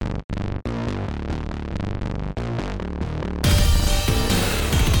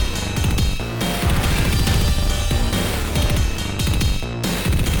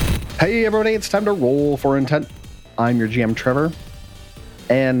Hey everybody, it's time to roll for intent. I'm your GM Trevor,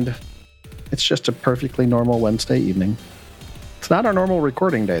 and it's just a perfectly normal Wednesday evening. It's not our normal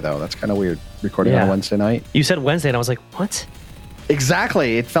recording day though. That's kind of weird, recording on a Wednesday night. You said Wednesday and I was like, what?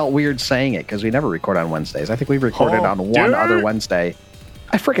 Exactly. It felt weird saying it because we never record on Wednesdays. I think we've recorded on one other Wednesday.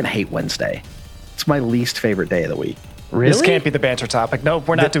 I freaking hate Wednesday. It's my least favorite day of the week. Really? This can't be the banter topic. No,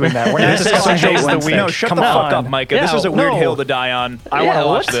 we're not doing that. We're not discussing days of the week. No, shut the fuck up, Micah. This is a weird hill to die on. I want to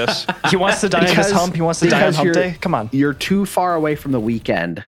watch this. He wants to die on his hump. He wants to die on hump day. Come on. You're too far away from the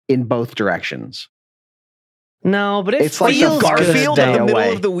weekend in both directions. No, but it's feels like Garfield good. in the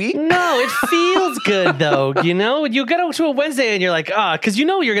middle of the week. No, it feels good though. You know, you get to a Wednesday and you're like, because you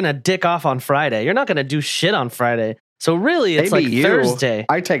know you're gonna dick off on Friday. You're not gonna do shit on Friday. So really, it's Maybe like Thursday.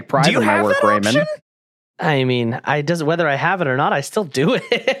 I take pride in my work, Raymond. I mean, whether I have it or not, I still do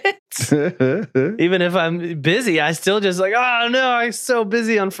it. Even if I'm busy, I still just like, oh no, I'm so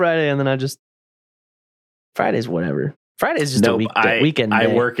busy on Friday, and then Friday's whatever. Friday's just a weekend day.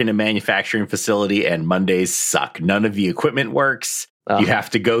 I work in a manufacturing facility, and Mondays suck. None of the equipment works. Oh. You have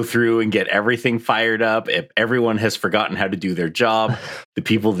to go through and get everything fired up. If everyone has forgotten how to do their job, the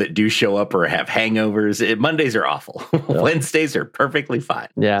people that do show up or have hangovers. Mondays are awful. Wednesdays are perfectly fine.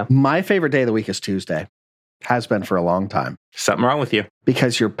 Yeah. My favorite day of the week is Tuesday. Has been for a long time. Something wrong with you.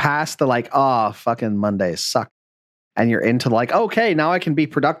 Because you're past the fucking Mondays suck. And you're into okay, now I can be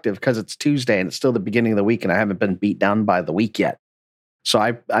productive because it's Tuesday and it's still the beginning of the week and I haven't been beat down by the week yet.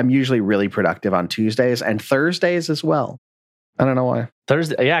 So I'm usually really productive on Tuesdays and Thursdays as well. I don't know why.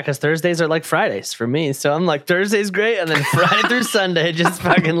 Thursday, yeah, because Thursdays are like Fridays for me. So I'm like, Thursday's great, and then Friday through Sunday, just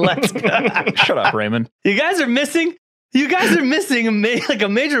fucking let's go. Shut up, Raymond. You guys are missing a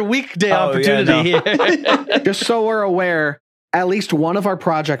major weekday opportunity here. Just so we're aware, at least one of our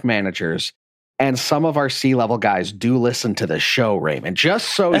project managers and some of our C-level guys do listen to the show, Raymond.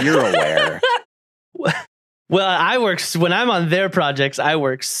 Just so you're aware. Well, when I'm on their projects, I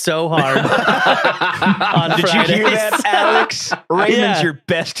work so hard on Did Fridays. you hear that, Alex? Raymond's your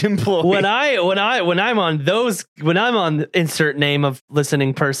best employee. When I'm on insert name of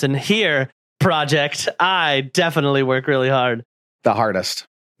listening person here project, I definitely work really hard. The hardest.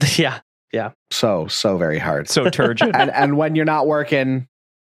 Yeah. So very hard. So turgid. and when you're not working,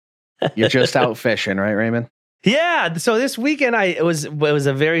 you're just out fishing, right, Raymond? Yeah. So this weekend, it was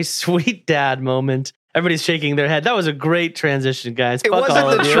a very sweet dad moment. Everybody's shaking their head. That was a great transition, guys. It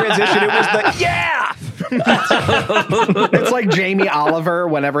wasn't the transition. It was the yeah. It's like Jamie Oliver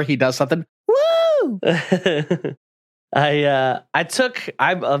whenever he does something. Woo! I've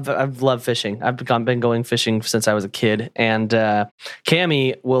loved fishing. I've been going fishing since I was a kid, and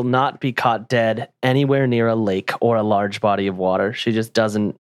Cammie will not be caught dead anywhere near a lake or a large body of water. She just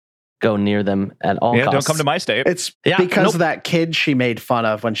doesn't go near them at all costs. Don't come to my state. It's because of that kid she made fun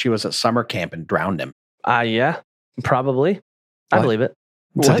of when she was at summer camp and drowned him. Yeah, probably. I believe it.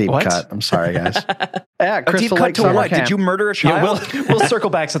 It's a deep cut. I'm sorry, guys. Yeah, a deep cut to what? Camp. Did you murder a child? Yeah, we'll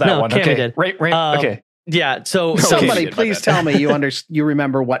circle back to that one. Cammie Okay, did. Right. Okay. Yeah. So somebody, please tell me you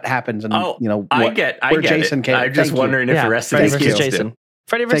remember what happens and where Jason came. I'm just wondering if the rest of Freddie these versus kids Jason. Do.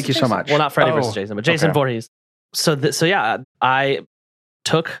 Freddie versus Thank you Jason. so much. Well, not Freddie versus Jason, but Jason Voorhees. So I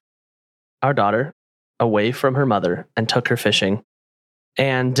took our daughter away from her mother and took her fishing,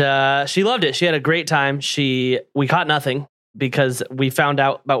 and she loved it. She had a great time. We caught nothing because we found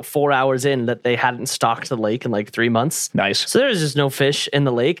out about 4 hours in that they hadn't stocked the lake in like 3 months. Nice. So there was just no fish in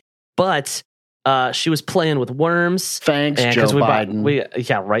the lake, but she was playing with worms. Thanks, Joe Biden.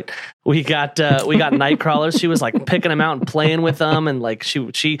 We got night crawlers. She was like picking them out and playing with them, and like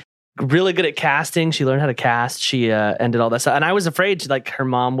she really good at casting. She learned how to cast. She ended all that stuff, and I was afraid her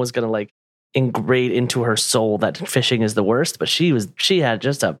mom was gonna ingrate into her soul that fishing is the worst. But she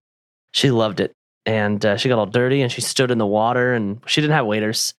loved it, and she got all dirty, and she stood in the water, and she didn't have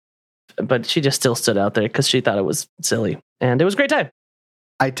waders, but she just still stood out there because she thought it was silly, and it was a great time.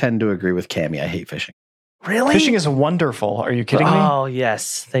 I tend to agree with Cammie. I hate fishing. Really? Fishing is wonderful. Are you kidding me? Oh,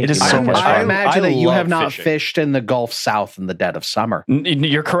 yes. Thank you. It is so much fun. I imagine that you love have not fishing. fished in the Gulf South in the dead of summer.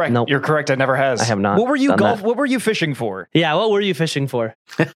 You're correct. Nope. You're correct. It never has. I have not. What were you done that. What were you fishing for? Yeah, what were you fishing for?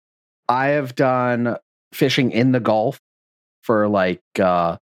 I have done fishing in the Gulf for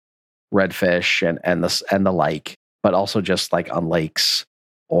redfish and the like, but also just on lakes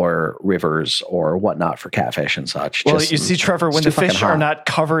or rivers or whatnot for catfish and such. Well, you see, Trevor, when the fish are not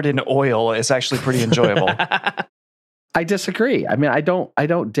covered in oil, it's actually pretty enjoyable. I disagree. I mean, I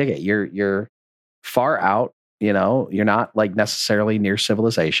don't dig it. You're far out, you're not necessarily near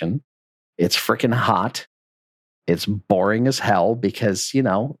civilization. It's freaking hot. It's boring as hell because,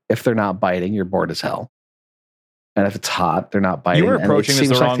 if they're not biting, you're bored as hell. And if it's hot, they're not biting. You were approaching this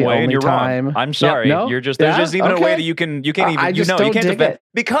the wrong way, and you're wrong. I'm sorry. Yep, no? You're just there's just even a way that you can't even you can't defend,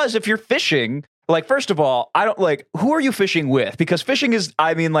 because if you're fishing, like, first of all, I don't like, who are you fishing with? Because fishing is,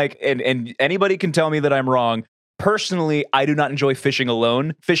 I mean, like, and anybody can tell me that I'm wrong. Personally, I do not enjoy fishing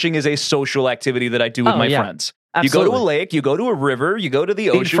alone. Fishing is a social activity that I do with my friends. Absolutely. You go to a lake, you go to a river, you go to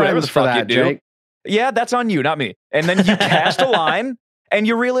the ocean, whatever the fuck you do. Jake. Yeah, that's on you, not me. And then you cast a line and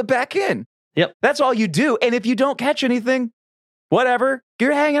you reel it back in. Yep. That's all you do. And if you don't catch anything, whatever,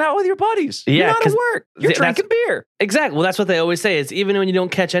 you're hanging out with your buddies. Yeah, you're not at work. You're drinking beer. Exactly. Well, that's what they always say is even when you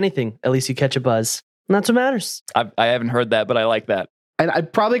don't catch anything, at least you catch a buzz. And that's what matters. I haven't heard that, but I like that.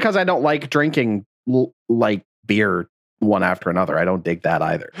 And probably because I don't like drinking like beer one after another. I don't dig that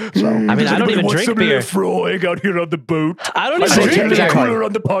either. So I mean, I don't even drink beer. Frog out here on the boat. I don't even drink beer. Cooler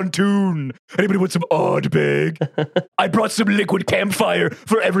on the pontoon. Anybody want some Ardbeg? I brought some liquid campfire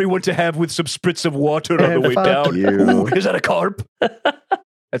for everyone to have with some spritz of water on the way down. Ooh, is that a carp?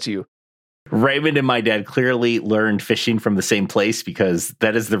 That's you. Raymond and my dad clearly learned fishing from the same place, because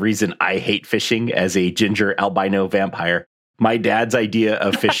that is the reason I hate fishing as a ginger albino vampire. My dad's idea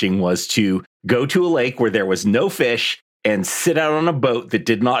of fishing was to go to a lake where there was no fish and sit out on a boat that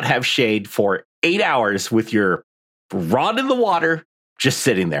did not have shade for 8 hours with your rod in the water, just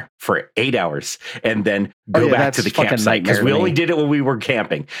sitting there for 8 hours, and then go back to the campsite, because we only did it when we were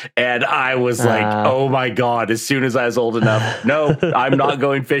camping. And I was like, oh my God, as soon as I was old enough, no, I'm not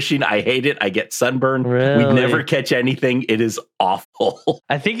going fishing. I hate it. I get sunburned. Really? We never catch anything. It is awful.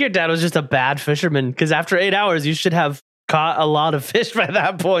 I think your dad was just a bad fisherman, because after 8 hours, you should have caught a lot of fish by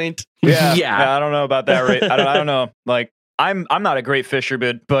that point. Yeah. I don't know about that. Right? I don't know. Like, I'm not a great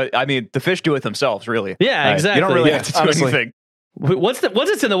fisherman, but I mean, the fish do it themselves, really. Yeah, exactly. You don't really have to do anything. Once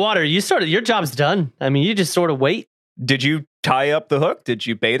it's in the water, your job's done. I mean, you just sort of wait. Did you tie up the hook? Did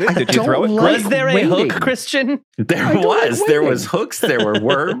you bait it? Did you throw it? Was there a hook, Christian? There was. There was hooks. There were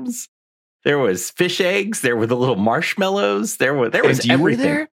worms. There was fish eggs. There were the little marshmallows. There was everything.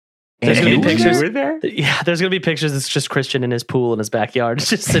 There? There's gonna be pictures. Were there? Yeah, there's gonna be pictures. It's just Christian in his pool in his backyard,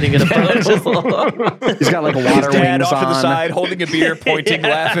 just sitting in a boat. He's got like a water wings off on to the side, holding a beer, pointing,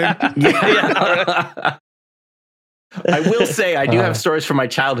 laughing. Yeah. I will say I do have stories from my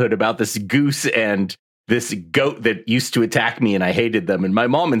childhood about this goose and this goat that used to attack me, and I hated them. And my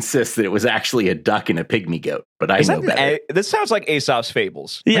mom insists that it was actually a duck and a pygmy goat, but I know better. This sounds like Aesop's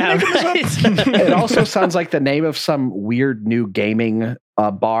Fables. Yeah, right. It also sounds like the name of some weird new gaming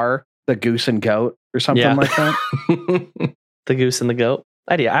bar, the Goose and Goat or something like that. The Goose and the Goat.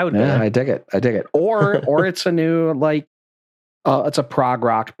 Idea. I would. Yeah, I dig it. Or it's a new it's a prog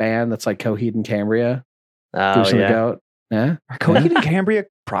rock band that's like Coheed and Cambria. Goose and the Goat. Yeah. Are Coheed and Cambria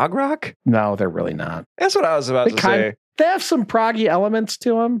prog rock? No, they're really not. That's what I was about to say. They have some proggy elements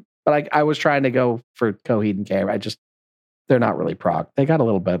to them, but I was trying to go for Coheed and Cambria. They're not really prog. They got a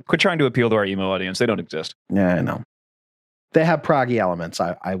little bit. Quit trying to appeal to our emo audience. They don't exist. Yeah, I know. They have proggy elements.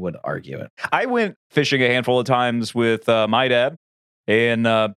 I would argue it. I went fishing a handful of times with my dad in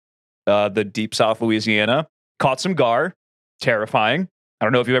the deep South Louisiana. Caught some gar. Terrifying. I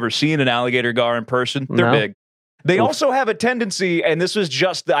don't know if you've ever seen an alligator gar in person. They're big. They also have a tendency, and this was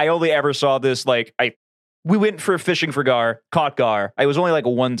just, I only ever saw this, we went for fishing for gar, caught gar. I was only like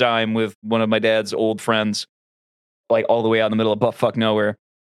one time with one of my dad's old friends, like all the way out in the middle of buttfuck nowhere.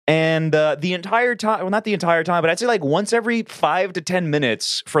 And the entire time, well, not the entire time, but I'd say like once every 5 to 10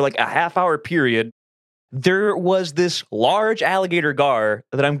 minutes for like a half-hour period, there was this large alligator gar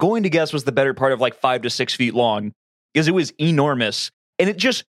that I'm going to guess was the better part of like 5 to 6 feet long, because it was enormous. And it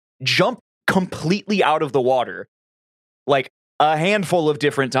just jumped completely out of the water, like a handful of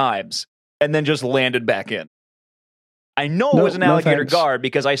different times, and then just landed back in. I know it was an alligator gar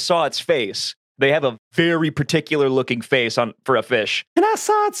because I saw its face. They have a very particular looking face for a fish. And I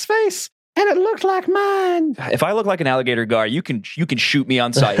saw its face, and it looked like mine. If I look like an alligator gar, you can shoot me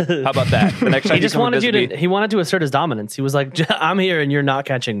on sight. How about that? The next time he just wanted he wanted to assert his dominance. He was like, I'm here and you're not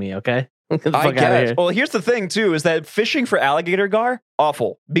catching me, okay? I guess. Well, here's the thing, too, is that fishing for alligator gar,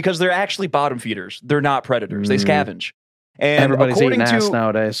 awful, because they're actually bottom feeders. They're not predators. They scavenge. And everybody's eating ass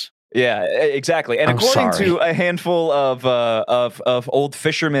nowadays. Yeah, exactly. And according to a handful of old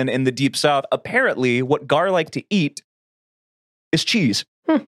fishermen in the Deep South, apparently what gar like to eat is cheese.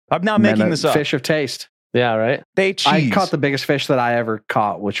 I'm not making this up. Fish of taste. Yeah, right? They cheese. I caught the biggest fish that I ever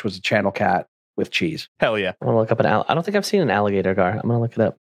caught, which was a channel cat with cheese. Hell yeah. I'm going to look up I don't think I've seen an alligator gar. I'm going to look it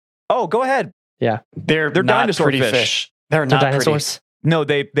up. Oh, go ahead. Yeah. They're dinosaur fish. They're not dinosaurs. Pretty. No,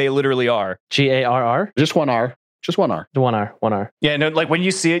 they literally are. GARR? Just one R. Just one R. One R. Yeah, no, like when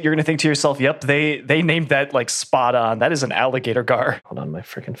you see it, you're going to think to yourself, yep, they named that like spot on. That is an alligator gar. Hold on, my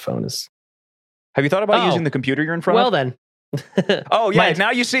freaking phone is... Have you thought about using the computer you're in front Well of? then. Oh, yeah.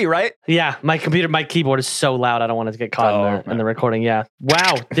 Now you see, right? Yeah, my keyboard is so loud. I don't want it to get caught in the recording. Yeah.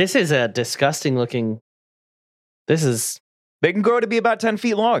 Wow. This is a disgusting looking. This is. They can grow to be about 10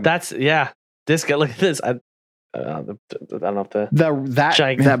 feet long. This guy, look at this. I don't know if that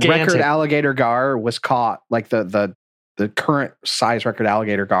record alligator gar was caught, like the current size record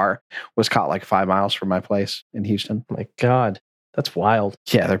alligator gar was caught like 5 miles from my place in Houston. Oh my God, that's wild.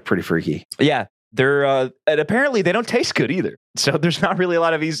 Yeah, they're pretty freaky. Yeah, they're and apparently they don't taste good either. So there's not really a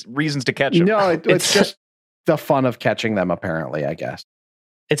lot of these reasons to catch them. No, it's just the fun of catching them. Apparently, I guess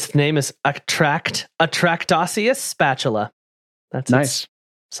its name is Atractosius spatula. That's nice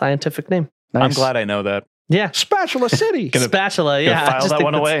scientific name. Nice. I'm glad I know that. Yeah, Spatula City. Spatula. Yeah, file that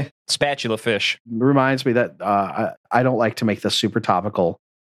one away. Spatula fish reminds me that I don't like to make this super topical,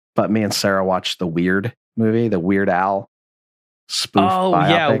 but me and Sarah watched the Weird movie, the Weird Al spoof. Oh biopic.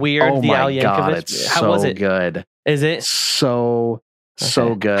 yeah, Weird. Oh the my Al God, Yankovic. it's How so was it? good. Is it so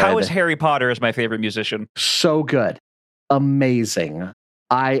good? How is Harry Potter as my favorite musician? So good, amazing.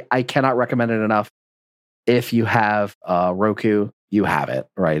 I cannot recommend it enough. If you have Roku, you have it,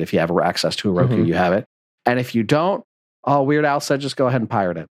 right? If you have access to a Roku, you have it. And if you don't, Weird Al said, just go ahead and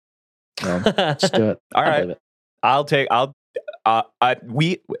pirate it. So, let's do it. All right.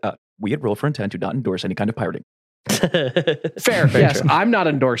 We at Roll for Intent do not endorse any kind of pirating. Fair. Yes, true. I'm not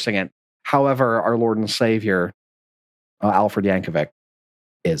endorsing it. However, our Lord and Savior, Alfred Yankovic,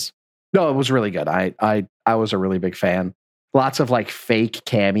 is. No, it was really good. I was a really big fan. Lots of like fake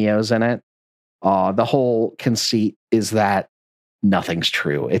cameos in it. The whole conceit is that nothing's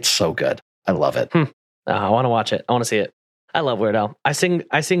true. It's so good. I love it. I want to watch it. I want to see it. I love Weird Al. I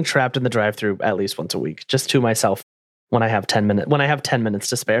sing Trapped in the Drive-Thru at least once a week, just to myself when I have 10 minutes. When I have 10 minutes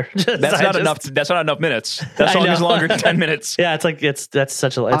to spare. That's not enough minutes. That song is longer than 10 minutes. Yeah, that's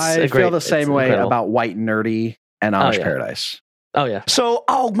such a. I feel the same way incredible. About White and Nerdy and Amish Paradise. Oh yeah. So,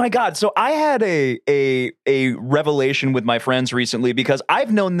 oh my God. So I had a revelation with my friends recently because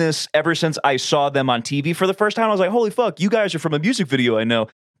I've known this ever since I saw them on TV for the first time. I was like, holy fuck, you guys are from a music video I know.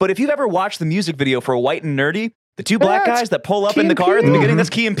 But if you've ever watched the music video for White and Nerdy, the two black guys that pull up in the car at the beginning,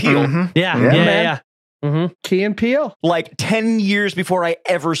 that's Key and Peele. Mm-hmm. Yeah. Mm-hmm. Key and Peele. Like 10 years before I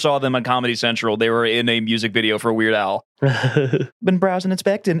ever saw them on Comedy Central, they were in a music video for Weird Al. Been browsing,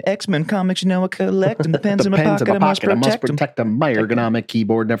 inspecting X-Men comics, I collect them. The pens in my pocket, I must protect them. My ergonomic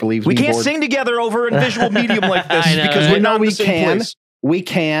keyboard never leaves me. We can't sing together over a visual medium like this because we're not in the same place. We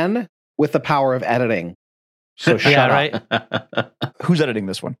can with the power of editing. So shut up. Right? Who's editing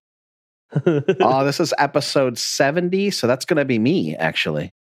this one? This is episode 70, so that's going to be me,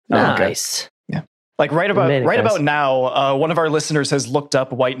 actually. Nice. Yeah. Like right about now, one of our listeners has looked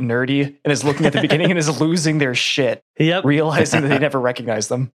up White and Nerdy and is looking at the beginning and is losing their shit. Yep. Realizing that they never recognized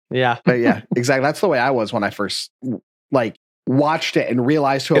them. Yeah. But yeah, exactly. That's the way I was when I first watched it and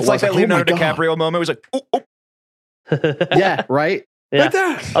realized who it was. It's like that Leonardo DiCaprio moment. It was like, oh. Yeah, right? Yeah. Right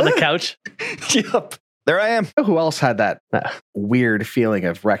there. On the couch. Yep. There I am. Who else had that weird feeling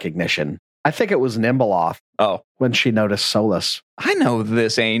of recognition? I think it was Nimbleoff. Oh. When she noticed Solus. I know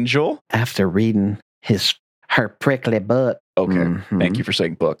this angel. After reading her prickly butt. Okay. Mm-hmm. Thank you for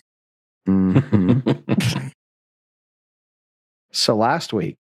saying book. Mm-hmm. So last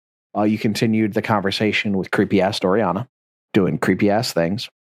week, you continued the conversation with creepy ass Doriana, doing creepy ass things,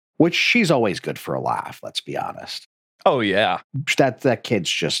 which she's always good for a laugh, let's be honest. Oh, yeah. That kid's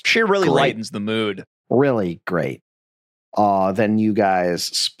just she really great. Lightens the mood. Really great. Then you guys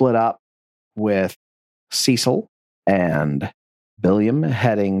split up with Cecil and Billiam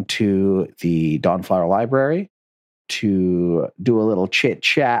heading to the Dawnflower Library to do a little chit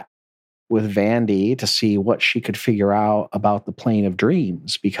chat with Vandy to see what she could figure out about the plane of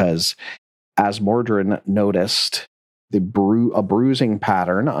dreams, because as Mordrin noticed a bruising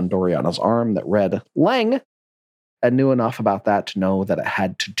pattern on Doriana's arm that read Lang, and knew enough about that to know that it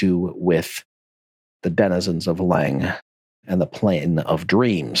had to do with the denizens of Lang and the plane of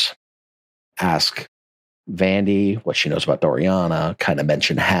dreams. Ask Vandy what she knows about Doriana, kind of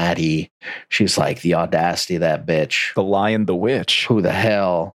mention Hattie. She's like, the audacity of that bitch. The Lion, the Witch. Who the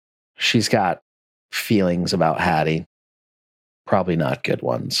hell? She's got feelings about Hattie. Probably not good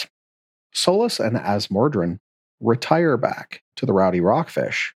ones. Solus and Asmordran retire back to the Rowdy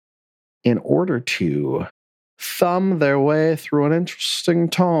Rockfish in order to thumb their way through an interesting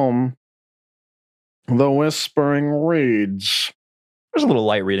tome. The Whispering Reeds. There's a little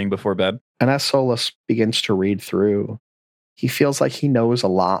light reading before bed. And as Solus begins to read through, he feels like he knows a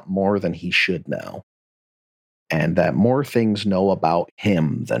lot more than he should know. And that more things know about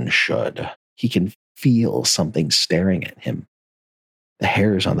him than should. He can feel something staring at him. The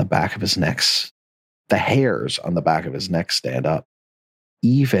hairs on the back of his neck The hairs on the back of his neck stand up.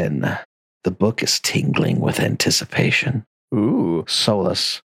 Even the book is tingling with anticipation. Ooh.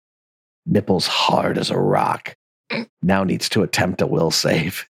 Solus, nipples hard as a rock, now needs to attempt a will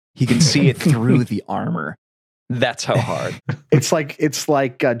save. He can see it through the armor. That's how hard. It's like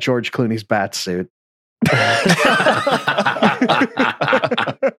George Clooney's bat suit.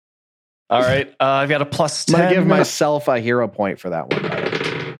 All right, I've got a plus 10. I'm gonna give myself a hero point for that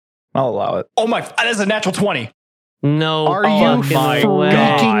one. I'll allow it. Oh my! That is a natural 20. No, are you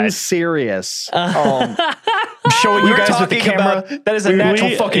freaking way. serious? I'm showing you guys with the camera. That is a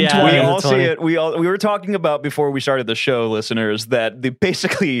natural fucking 20. We all see it. We were talking about before we started the show, listeners, that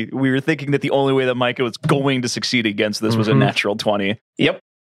basically we were thinking that the only way that Micah was going to succeed against this was a natural 20. Yep.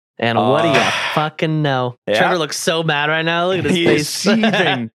 And what do you fucking know? Yeah. Trevor looks so mad right now. Look at his He face. is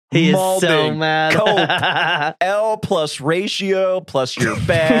seething. He is Malding, so mad. Cope, L plus ratio plus your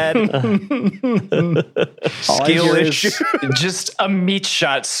bad skill issue. Just a meat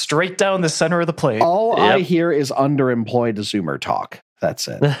shot straight down the center of the plate. All I hear is underemployed Zoomer talk. That's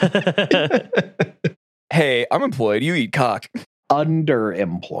it. Hey, I'm employed. You eat cock.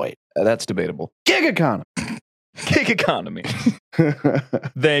 Underemployed. That's debatable. Gig economy. Gig economy.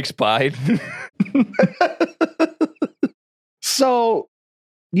 Thanks, Biden. So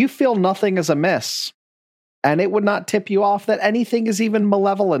you feel nothing is amiss, and it would not tip you off that anything is even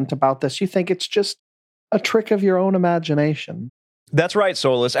malevolent about this. You think it's just a trick of your own imagination. That's right,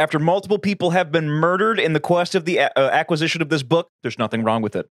 Solus. After multiple people have been murdered in the quest of the acquisition of this book, there's nothing wrong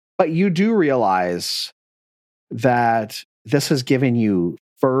with it. But you do realize that this has given you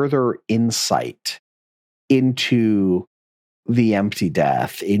further insight into the Empty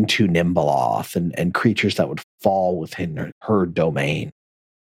Death, into Nimbleoth, and creatures that would fall within her domain.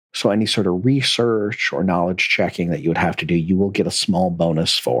 So any sort of research or knowledge checking that you would have to do, you will get a small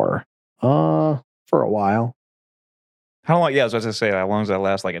bonus for a while. How long? Yeah, I was going to say, how long does that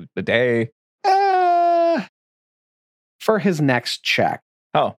last? Like a day? For his next check.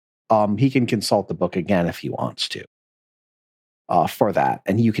 Oh. He can consult the book again if he wants to. For that.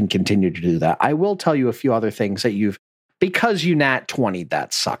 And you can continue to do that. I will tell you a few other things that because you nat 20'd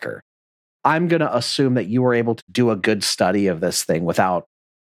that sucker, I'm going to assume that you were able to do a good study of this thing without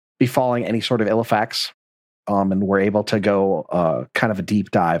befalling any sort of ill effects. And we're able to go kind of a deep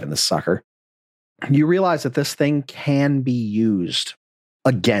dive in this sucker. You realize that this thing can be used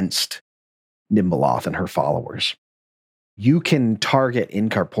against Nimbleoth and her followers. You can target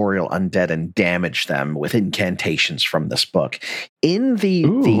incorporeal undead and damage them with incantations from this book in the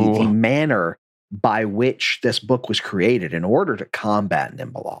manner by which this book was created in order to combat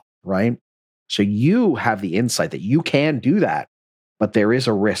Nimbleoth, right? So you have the insight that you can do that, but there is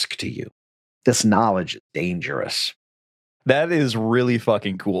a risk to you. This knowledge is dangerous. That is really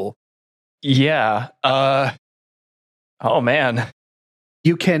fucking cool. Yeah. Oh, man.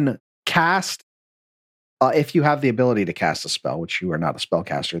 You can cast, if you have the ability to cast a spell, which you are not a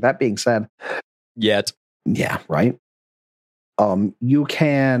spellcaster. That being said. Yet. Yeah, right? You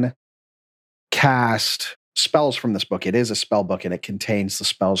can cast spells from this book. It is a spell book, and it contains the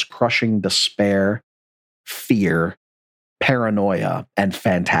spells Crushing Despair, Fear, Paranoia, and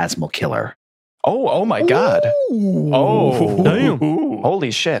Phantasmal Killer. Oh my God. Ooh. Oh, damn.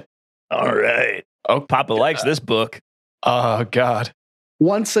 Holy shit. All right. Oh, Papa likes this book. Oh, God.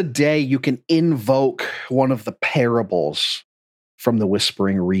 Once a day, you can invoke one of the parables from the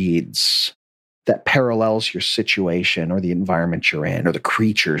Whispering Reeds that parallels your situation or the environment you're in or the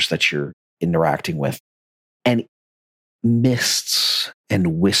creatures that you're interacting with. And mists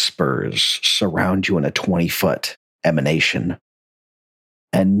and whispers surround you in a 20-foot emanation.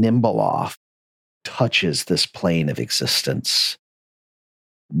 And Nimbleoth touches this plane of existence,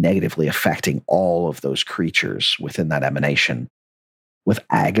 negatively affecting all of those creatures within that emanation with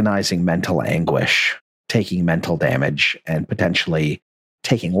agonizing mental anguish, taking mental damage, and potentially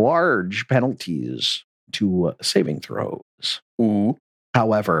taking large penalties to saving throws. Ooh.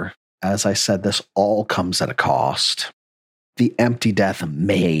 However, as I said, this all comes at a cost. The Empty Death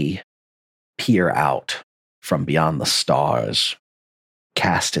may peer out from beyond the stars,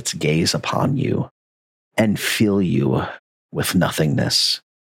 cast its gaze upon you, and fill you with nothingness.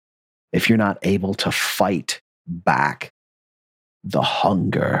 If you're not able to fight back the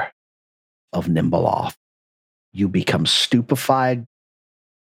hunger of Nimbleoth, you become stupefied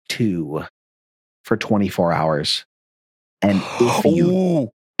too for 24 hours. And if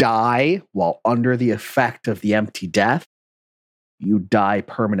you die while under the effect of the Empty Death, you die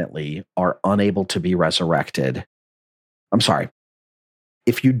permanently, are unable to be resurrected. I'm sorry.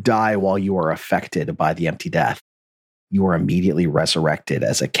 If you die while you are affected by the Empty Death, you are immediately resurrected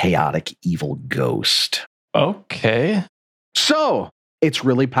as a chaotic evil ghost. Okay. So it's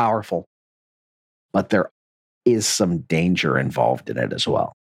really powerful, but there is some danger involved in it as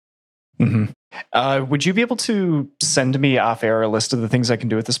well. Mm-hmm. Would you be able to send me off air a list of the things I can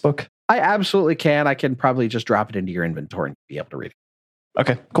do with this book? I absolutely can. I can probably just drop it into your inventory and be able to read it.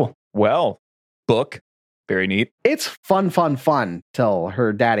 Okay, cool. Well, book. Very neat. It's fun till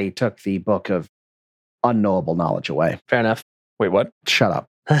her daddy took the book of unknowable knowledge away. Fair enough. Wait, what? Shut up.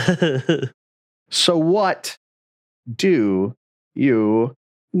 So what do you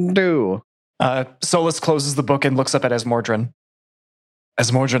do? Solus closes the book and looks up at Asmordran.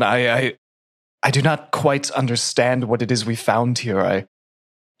 Asmordran, I do not quite understand what it is we found here.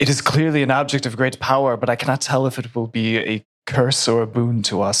 It is clearly an object of great power, but I cannot tell if it will be a curse or a boon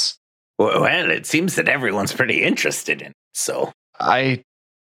to us. Well, it seems that everyone's pretty interested in it, so...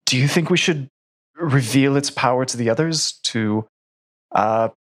 Do you think we should reveal its power to the others? To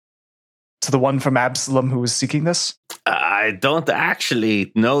the one from Absalom who was seeking this? I don't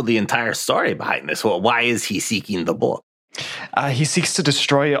actually know the entire story behind this. Well, why is he seeking the book? He seeks to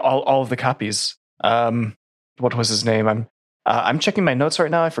destroy all of the copies. What was his name? I'm checking my notes right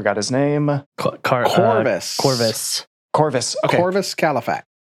now. I forgot his name. Corvus. Corvus. Okay. Corvus Califax.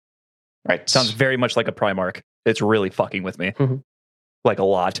 Right. Sounds very much like a Primarch. It's really fucking with me. Mm-hmm. Like a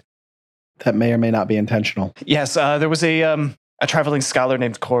lot. That may or may not be intentional. Yes, there was a traveling scholar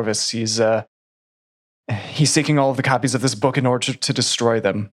named Corvus. He's seeking all of the copies of this book in order to destroy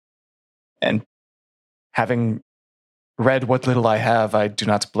them. And having read what little I have, I do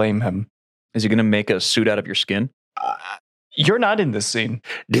not blame him. Is he going to make a suit out of your skin? You're not in this scene.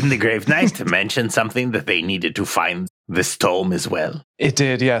 Didn't the Grave Knight mention something that they needed to find this tome as well? It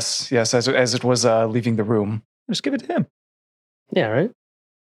did, yes, as it was leaving the room. Just give it to him. Yeah, right?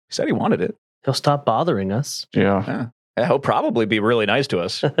 He said he wanted it. He'll stop bothering us. Yeah. He'll probably be really nice to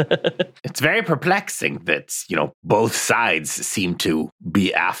us. It's very perplexing that, both sides seem to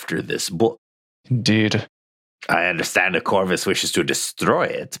be after this book. Indeed. I understand that Corvus wishes to destroy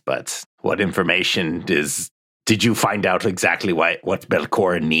it, but what information did you find out exactly what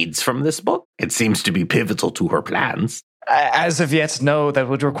Belcora needs from this book? It seems to be pivotal to her plans. As of yet, no, that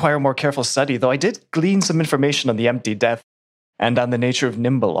would require more careful study, though I did glean some information on the Empty Death and on the nature of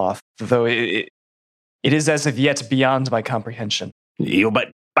Nimbeloth, though it is as of yet beyond my comprehension.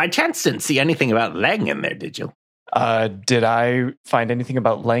 But by chance didn't see anything about Lang in there, did you? Did I find anything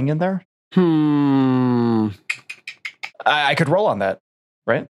about Lang in there? I could roll on that,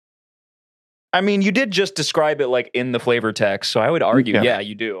 right? I mean, you did just describe it like in the flavor text, so I would argue, yeah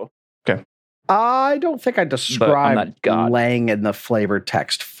you do. Okay. I don't think I described Lang in the flavor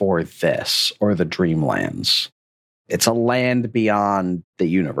text for this or the Dreamlands. It's a land beyond the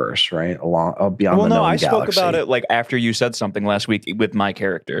universe, right? Beyond the known galaxy. Spoke about it like after you said something last week with my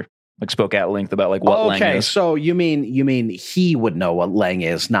character. Like spoke at length about like what Lang is. Okay, so you mean he would know what Lang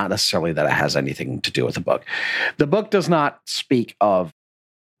is, not necessarily that it has anything to do with the book. The book does not speak of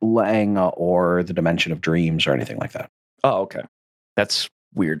Lang or the Dimension of Dreams or anything like that. Oh, okay. That's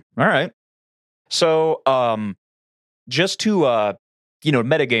weird. All right. So, just to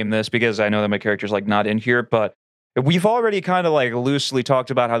metagame this, because I know that my character's like not in here, but we've already kind of like loosely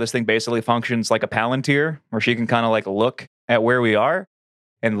talked about how this thing basically functions like a Palantir, where she can kind of like look at where we are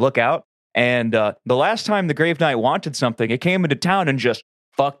and look out. And the last time the Grave Knight wanted something, it came into town and just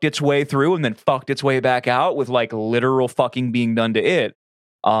fucked its way through and then fucked its way back out with like literal fucking being done to it.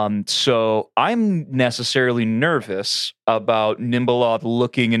 So I'm necessarily nervous about Nimbeloth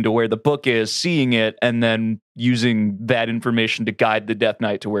looking into where the book is, seeing it, and then using that information to guide the Death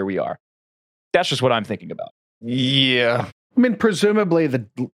Knight to where we are. That's just what I'm thinking about. Yeah. I mean, presumably the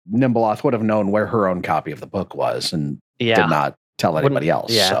Nimbeloth would have known where her own copy of the book was and did not tell anybody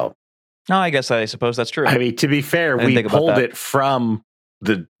else. Yeah. So, no, I suppose that's true. I mean, to be fair, we pulled it from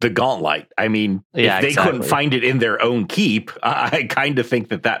the Gauntlet. I mean, if they couldn't find it in their own keep, I kind of think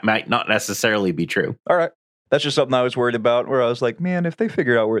that might not necessarily be true. All right. That's just something I was worried about, where I was like, man, if they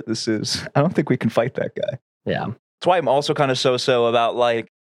figure out where this is, I don't think we can fight that guy. Yeah. That's why I'm also kind of so about like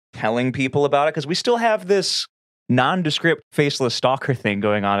telling people about it, because we still have this nondescript faceless stalker thing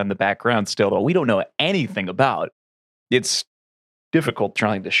going on in the background still, that we don't know anything about. It's difficult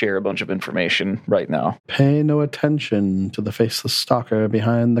trying to share a bunch of information right now. Pay no attention to the faceless stalker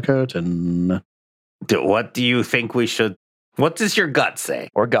behind the curtain. What do you think we should... What does your gut say?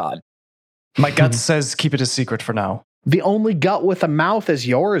 Or God? My gut says keep it a secret for now. The only gut with a mouth is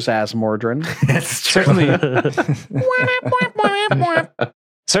yours, Asmordran. That's true.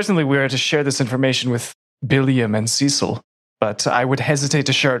 Certainly we are to share this information with Billiam and Cecil. but I would hesitate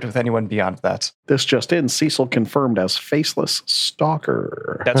to share it with anyone beyond that. This just in, Cecil confirmed as faceless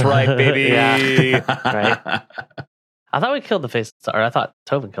stalker. That's right, baby. Yeah. Right. I thought we killed the face. Or I thought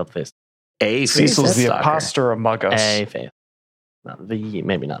Tovin killed the face. A Cecil's the stalker. imposter among us. A face. Not the,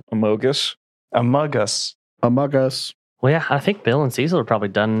 maybe not. Amogus. Among us. Among Us. Well, yeah, I think Bill and Cecil are probably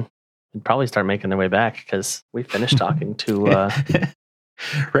done. Would probably start making their way back because we finished talking to.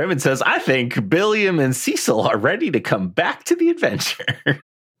 Raymond says, I think Billiam and Cecil are ready to come back to the adventure.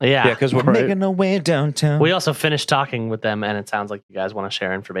 Yeah, because we're Right. making our way downtown. we also finished talking with them, and it sounds like you guys want to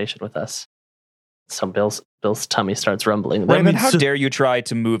share information with us. So Bill's tummy starts rumbling. Raymond, how dare you try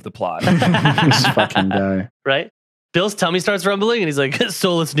to move the plot? This fucking guy. Right? Bill's tummy starts rumbling, and he's like,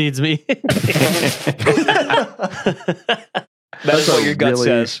 "Solus needs me." That's what your gut really,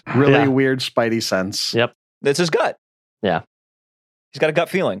 says. Really Yeah. weird Spidey sense. Yep, That's his gut. Yeah. He's got a gut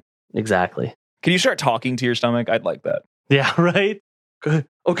feeling. exactly. Can you start talking to your stomach? I'd like that. Yeah, right. Good.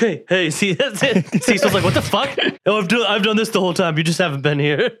 Okay. Hey, see, that's it. Cecil's like, "What the fuck? Oh, I've done this the whole time. You just haven't been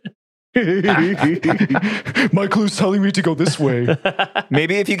here." My clue's telling me to go this way.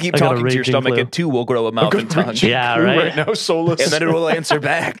 Maybe if you keep I got a talking to your raging stomach, clue. it too will grow a mouth and tongue. Yeah, right. now, Solus. And then it will answer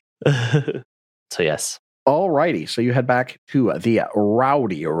back. So yes. Alrighty, so you head back to the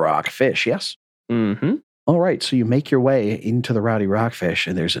Rowdy Rockfish, yes? Mm-hmm. All right, so you make your way into the Rowdy Rockfish,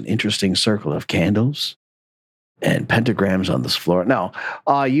 and there's an interesting circle of candles and pentagrams on this floor. No,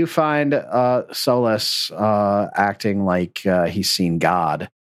 you find Solus acting like he's seen God,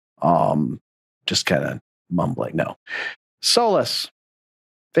 just kind of mumbling. No, Solus,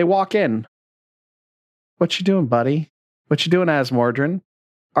 they walk in. What you doing, buddy? What you doing, Asmordran?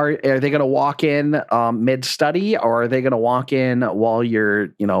 Are they going to walk in mid-study, or are they going to walk in while you're,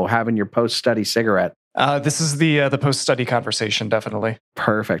 having your post-study cigarette? This is the post-study conversation, definitely.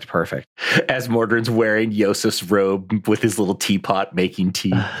 Perfect. As Mordred's wearing Yosef's robe with his little teapot making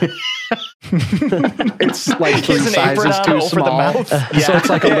tea. It's like He has 3 an sizes apron on too over the small. mouth. So it's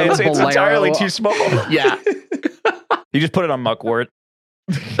like a little it's bolero. entirely too small. Yeah. You just put it on muckwort.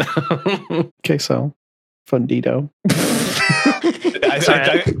 Okay, so Fundito.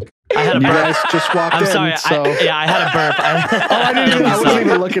 I had a You burp. guys just walked I'm in. sorry. So. I had a burp. I wasn't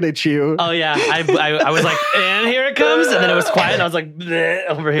even looking at you. Oh yeah, I was like, and here it comes, and then it was quiet, and I was like, bleh,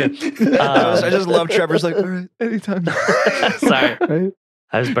 over here. I just love Trevor's like, all right, anytime. Sorry, Right?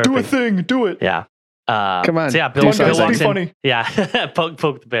 I was burping. Do a thing. Do it. Yeah. Come on. So yeah, Do Bill something. walks Be in. funny. Yeah, poke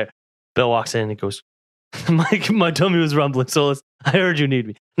the bear. Bill walks in and he goes, my tummy was rumbling, Solus. I heard you need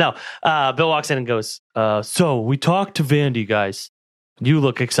me. No, Bill walks in and goes, so we talked to Vandy, guys. You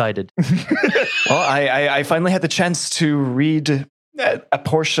look excited. Well, I finally had the chance to read a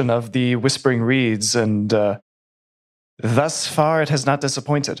portion of the Whispering Reeds, and thus far it has not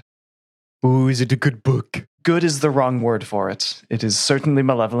disappointed. Oh, is it a good book? Good is the wrong word for it. It is certainly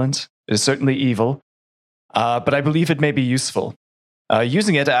malevolent. It is certainly evil. But I believe it may be useful.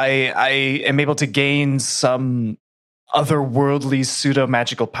 Using it, I am able to gain some otherworldly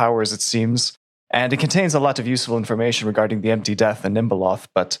pseudo-magical powers, it seems. And it contains a lot of useful information regarding the Empty Death and Nimbeloth,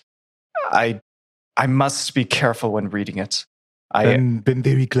 but I must be careful when reading it. I'm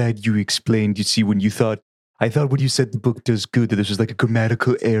very glad you explained. You see, I thought when you said the book does good, that this was like a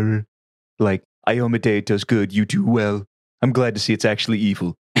grammatical error. Like, Iomedae does good, you do well. I'm glad to see it's actually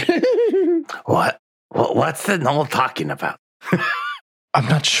evil. What's the Knoll talking about? I'm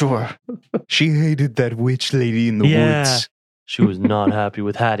not sure. She hated that witch lady in the woods. She was not happy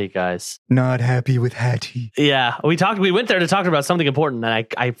with Hattie, guys. Not happy with Hattie. Yeah, we went there to talk about something important, and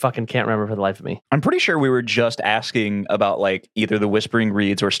I fucking can't remember for the life of me. I'm pretty sure we were just asking about like either the Whispering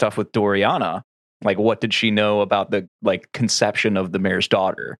Reeds or stuff with Doriana. Like, what did she know about the like conception of the mayor's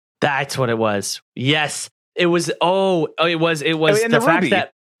daughter? That's what it was. Yes, it was. Oh, it was and the the fact ruby.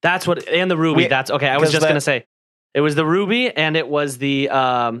 that's what, and the ruby. That's okay. I was 'cause just that- gonna say, it was the ruby, and it was the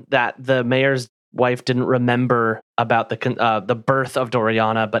that the mayor's wife didn't remember about the birth of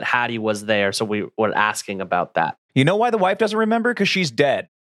Doriana, but Hattie was there, so we were asking about that. You know why the wife doesn't remember? Because she's dead.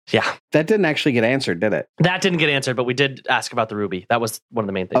 Yeah, That didn't actually get answered, did it? that didn't get answered, but we did ask about the ruby. That was one of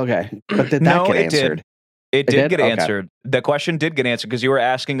the main things. Okay. But did that No, get it did. answered? It did did? get Okay. answered. The question did get answered because you were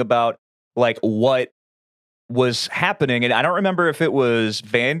asking about like what was happening, and I don't remember if it was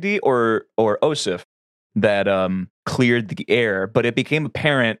Vandy or Osif that cleared the air, but it became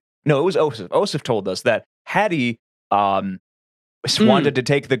apparent. No, it was Osif. Osif told us that Hattie wanted to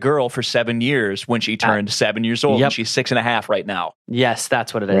take the girl for 7 years when she turned 7 years old, Yep. and she's 6.5 right now. Yes,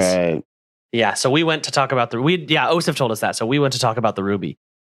 that's what it is. Right. Yeah, so we went to talk about Osif told us that, so we went to talk about the ruby.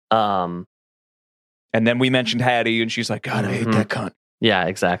 And then we mentioned Hattie, and she's like, God, I hate Mhm. that cunt. Yeah,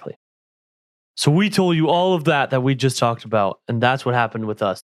 exactly. So we told you all of that we just talked about, and that's what happened with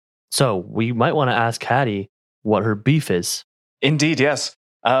us. So we might want to ask Hattie what her beef is. Indeed, yes.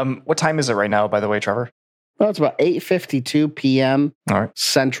 What time is it right now, by the way, Trevor? Well, it's about 8:52 p.m. All right.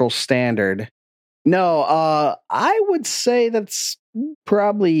 Central Standard. No, I would say that's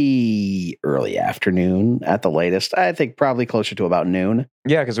probably early afternoon at the latest. I think probably closer to about noon.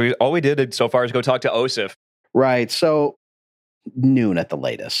 Yeah, because all we did so far is go talk to Osif. Right. So noon at the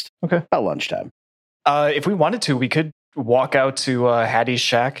latest. Okay. About lunchtime. If we wanted to, we could walk out to Hattie's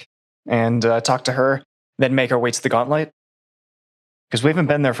shack and talk to her, then make our way to the Gauntlet. Because we haven't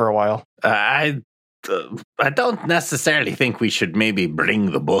been there for a while. I don't necessarily think we should maybe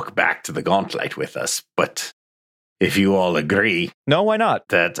bring the book back to the Gauntlet with us, but if you all agree, No, why not?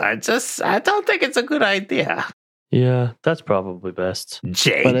 that I don't think it's a good idea. Yeah, that's probably best.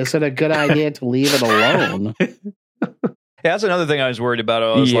 Jake, But is it a good idea to leave it alone? Yeah, that's another thing I was worried about.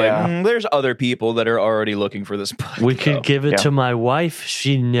 I was Yeah. like, there's other people that are already looking for this book. We could give it Yeah. to my wife.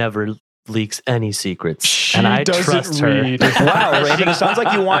 She never leaks any secrets. She and I doesn't trust her. read. Wow, Rating, it sounds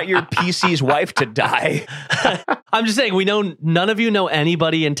like you want your PC's wife to die. I'm just saying, we know none of you know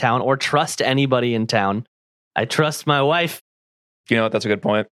anybody in town or trust anybody in town. I trust my wife. You know what? That's a good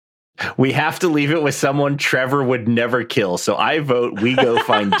point. we have to leave it with someone Trevor would never kill. So I vote we go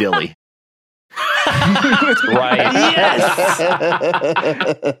find Dilly. Right.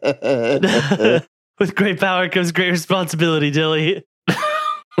 Yes. With great power comes great responsibility, Dilly.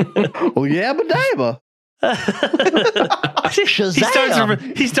 Well, yeah, but neighbor.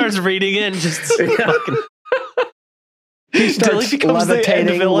 he starts reading it and just fucking. He Dilly starts becomes the end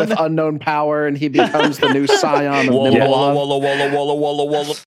levitating villain. with unknown power, and he becomes the new scion of Walla, Nimbula. walla, walla, walla, walla,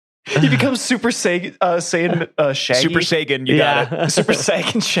 walla. He becomes Super Saiyan Shaggy. Super Sagan, you got it. Super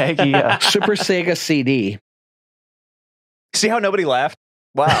Saiyan Shaggy. Yeah. Super Sega CD. See how nobody laughed?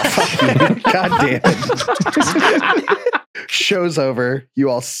 Wow. God damn it. Show's over. You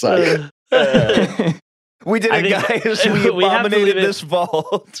all suck. We did I it, think- guys. We we have to abominated leave it- this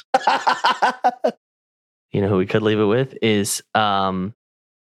vault. You know who we could leave it with is who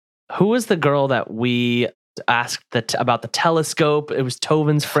was the girl that we asked about the telescope? It was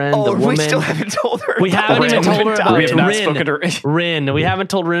Tovin's friend, the woman. we still haven't told her. We about haven't even Rin. told her about We have not Rin. spoken to her. Rin. We haven't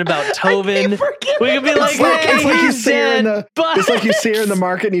told Rin about Tovin. We could be like, It's like you he's see her in dead, the. but It's like you see her in the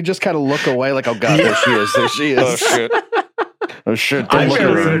market, and you just kind of look away, like, "Oh God, there she is! There she is! Oh, shit. Oh shit!" I've Look at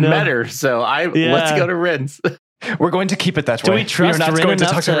never her. even No. met her, so let's Yeah. go to Rin's. We're going to keep it that Do way. we trust are not Rin going to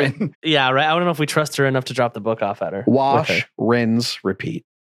enough talk to to- Rin. yeah, right. I don't know if we trust her enough to drop the book off at her. with Wash, her. rinse, repeat.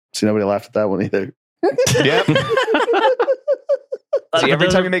 See, nobody laughed at that one either. Yep. See, every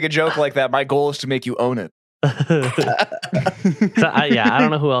Those time are- you make a joke like that, my goal is to make you own it. So, I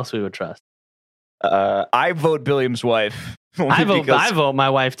don't know who else we would trust. I vote Billiam's wife. Only I vote because- my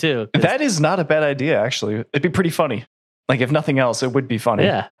wife too. 'cause- That is not a bad idea, actually. It'd be pretty funny. Like, if nothing else, it would be funny.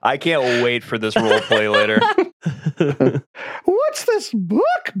 yeah. I can't wait for this role play later. What's this book,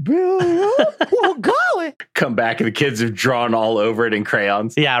 Bill? Well, golly. Come back and the kids have drawn all over it in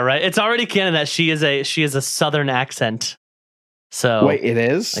crayons. Yeah, right. It's already canon that she is a southern accent. So Wait, it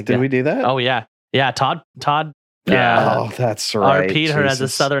is? Like Did that. we do that? oh yeah. Yeah, Todd Yeah. Oh, that's right. RP'd her as a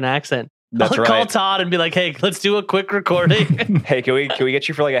Jesus. southern accent. That's I'll call right. Todd and be like, hey, let's do a quick recording. Hey, can we get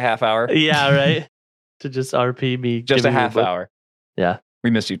you for like a half hour? Yeah, right. To just RP me. Just a giving you half book. hour. Yeah. We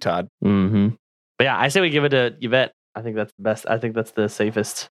miss you, Todd. Mm-hmm. But yeah, I say we give it to Yvette. I think that's the best. I think that's the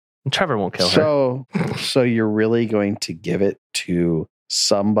safest. And Trevor won't kill her. So you're really going to give it to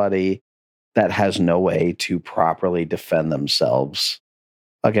somebody that has no way to properly defend themselves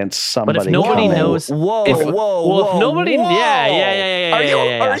against somebody. But if nobody coming- knows, Whoa, if, whoa, well, whoa. if nobody, whoa. yeah. Are you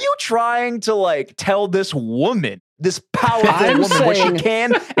yeah. are you trying to like tell this woman, this powerful I'm woman, what she saying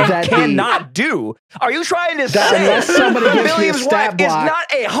can and that the- cannot do? Are you trying to That say unless somebody gives me a William's stat wife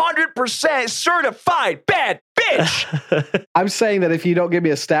block- is not 100% certified bad bitch? I'm saying that if you don't give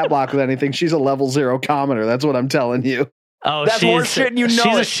me a stat block with anything, she's a level 0 commoner. That's what I'm telling you. Oh, That's horseshit and you know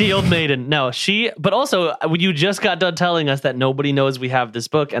she's a it. shield maiden. No, but also you just got done telling us that nobody knows we have this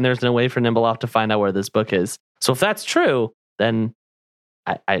book, and there's no way for Nimbleoff to find out where this book is. So if that's true, then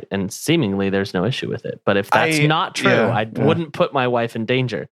I and seemingly there's no issue with it. But if that's not true, yeah, I yeah. wouldn't put my wife in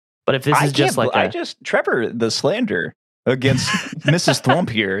danger. But if this is just like Trevor, the slander against Mrs. Thwomp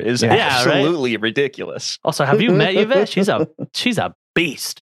here is Yeah, right? absolutely ridiculous. also, have you met Yvette? She's a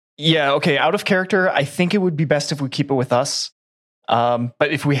beast. Yeah, okay. Out of character, I think it would be best if we keep it with us. But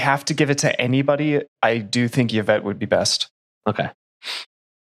if we have to give it to anybody, I do think Yvette would be best. Okay.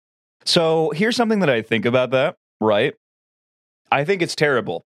 So here's something that I think about that, right? I think it's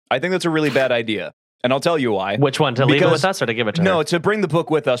terrible. I think that's a really bad idea. and I'll tell you why. Which one? To leave it Because- with us or to give it to her? No, to bring the book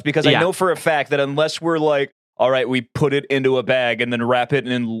with us, because I Yeah. know for a fact that unless we're like, all right, we put it into a bag and then wrap it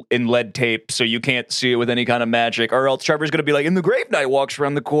in lead tape so you can't see it with any kind of magic, or else Trevor's going to be like, and the Grave Knight walks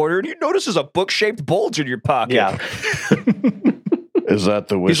around the corner and he notices a book-shaped bulge in your pocket. Yeah. Is that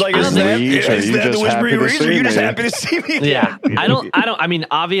the He's like, is that the Whispering Reeds, or are you just happy to see me again? Yeah. I mean,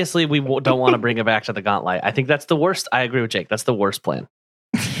 obviously, we don't want to bring it back to the Gauntlet. I think that's the worst. I agree with Jake. That's the worst plan.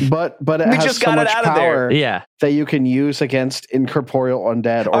 But it We has just so got it much out of there. power Yeah. that you can use against incorporeal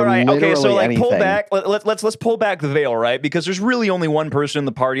undead or All right, literally okay, so like anything. pull back. Let's pull back the veil, right? Because there's really only one person in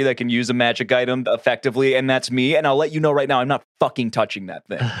the party that can use a magic item effectively, and that's me. And I'll let you know right now, I'm not fucking touching that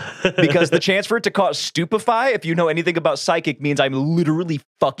thing because the chance for it to cause stupefy, if you know anything about psychic, means I'm literally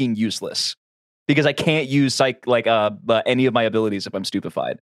fucking useless because I can't use any of my abilities if I'm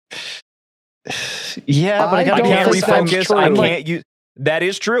stupefied. Yeah, but I I gotta don't be I can't think honest. that's refocus. I true. can't use. That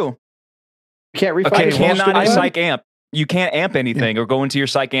is true. You can't refocus. Okay, You cannot well, psych amp. You can't amp anything or go into your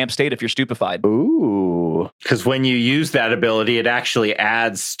psych amp state if you're stupefied. Ooh. Because when you use that ability, it actually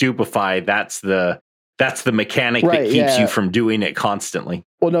adds stupefy. That's the mechanic Right, that keeps yeah. you from doing it constantly.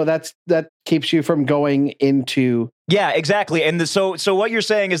 Well, no, that keeps you from going into. Yeah, exactly. And so what you're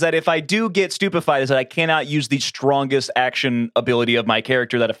saying is that if I do get stupefied, is that I cannot use the strongest action ability of my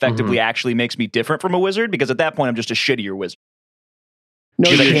character that effectively actually makes me different from a wizard, because at that point I'm just a shittier wizard. No,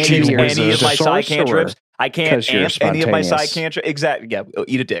 Because you I can't can't use use any of my psi sorcerer. cantrips. I can't 'Cause you're amp any of my psi spontaneous. cantrips. Exactly. Yeah.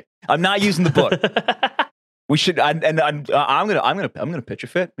 Eat a dick. I'm not using the book. We should. I'm gonna pitch a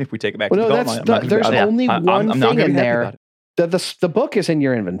fit if we take it back. Well, to no, the Gauntlet. that's there's only I'm one not thing gonna in be happy there. about it. The book is in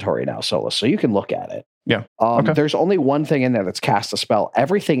your inventory now, Solus, so you can look at it. Yeah. Okay. There's only one thing in there that's cast a spell.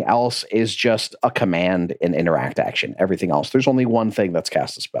 Everything else is just a command and interact action. Everything else, there's only one thing that's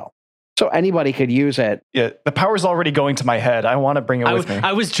cast a spell. So anybody could use it. Yeah, the power's already going to my head. I want to bring it with me.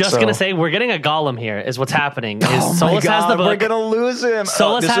 I was just So- gonna say we're getting a golem here. Is what's happening? Is Oh my Solus has the God, we're book. gonna lose him.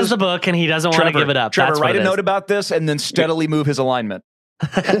 Solus has the book, and he doesn't want to give it up. Trevor, That's what write it a is. note about this and then steadily move his alignment.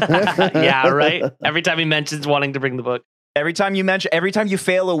 Yeah, right. Every time he mentions wanting to bring the book. Every time you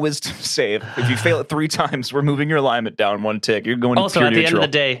fail a wisdom save, if you fail it 3 times, we're moving your alignment down 1 tick. You're going Also, pure at the neutral. end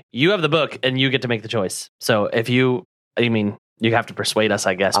of the day, you have the book, and you get to make the choice. So if you have to persuade us,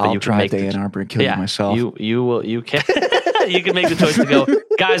 I guess, but I'll you can drive make to the Ann Arbor and kill you myself. You can you can make the choice to go,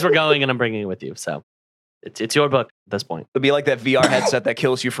 guys, we're going, and I'm bringing it with you. So it's your book at this point. It'll be like that VR headset that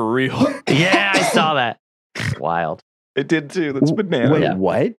kills you for real. Yeah, I saw that. Wild. It did too. That's banana. Wait, Yeah.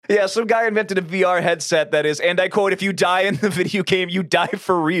 what? Yeah, some guy invented a VR headset that is, and I quote, if you die in the video game, you die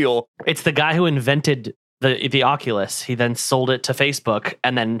for real. It's the guy who invented the Oculus. He then sold it to Facebook,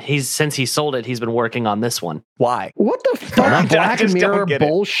 and then since he sold it, he's been working on this one. Why? What the I fuck? Black just don't Mirror get it.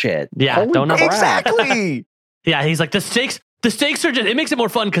 bullshit. Yeah, Holy don't know. crap. Exactly. Yeah, he's like, the stakes are just, it makes it more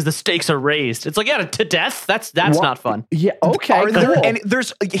fun because the stakes are raised. It's like, yeah, to death. That's What? not fun. Yeah. Okay. Are there cool. any,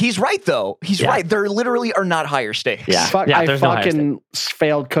 he's right though. He's Yeah. right. There literally are not higher stakes. Yeah. Fuck, I there's no higher fucking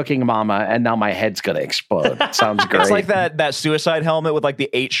failed cooking mama, and now my head's gonna explode. Sounds great. It's like that suicide helmet with like the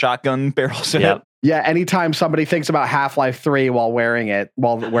 8 shotgun barrels in Yep. it. Yeah, anytime somebody thinks about Half-Life 3 while wearing the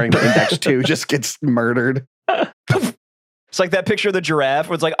Index 2 just gets murdered. It's like that picture of the giraffe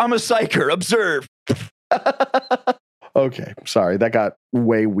where it's like, I'm a psyker, observe. Okay, sorry, that got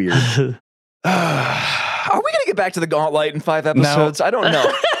way weird. Are we going to get back to the Gauntlet in 5 episodes? I don't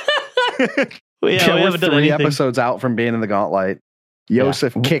know. Yeah, we We're haven't done 3 anything. episodes out from being in the Gauntlet.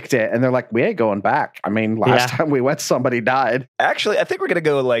 Yosef kicked it, and they're like, we ain't going back. I mean, last time we went, somebody died. Actually, I think we're going to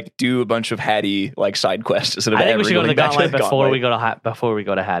go like do a bunch of Hattie like side quests instead of I think ever we should go to the going back Gauntlet before Gauntlet. we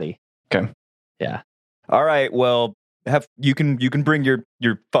go to Hattie. All right, well, you can bring your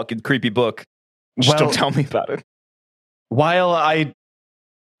fucking creepy book. Just Well- don't tell me about it. While I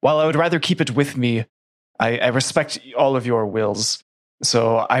would rather keep it with me, I respect all of your wills.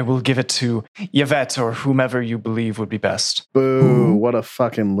 So I will give it to Yvette or whomever you believe would be best. Boo, what a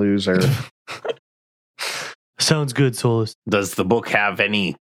fucking loser. Sounds good, Solus. Does the book have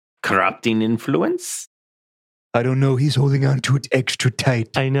any corrupting influence? I don't know. He's holding on to it extra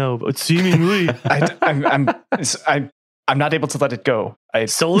tight. I know, but seemingly. I'm not able to let it go.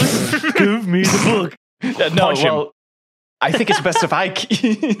 Solus, give me the book. No, Punch him. well, I think it's best if I.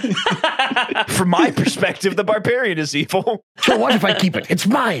 From my perspective, the barbarian is evil. So what if I keep it? It's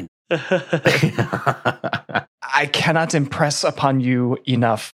mine. I cannot impress upon you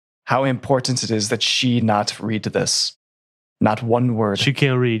enough how important it is that she not read this. Not one word. She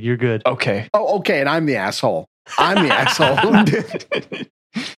can't read. You're good. Okay. Oh, okay, and I'm the asshole. I'm the asshole.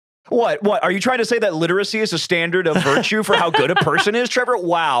 What? Are you trying to say that literacy is a standard of virtue for how good a person is, Trevor?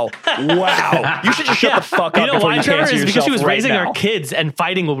 Wow. You should just shut the fuck up. You know before why, you Trevor? cancel Is because she was yourself right raising now. our kids and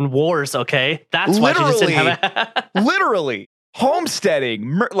fighting in wars, okay? That's why she just didn't have Literally.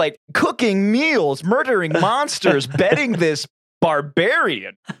 Homesteading, like cooking meals, murdering monsters, betting this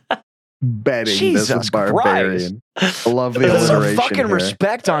barbarian. Betting Jesus this barbarian. I love the Some alliteration fucking here.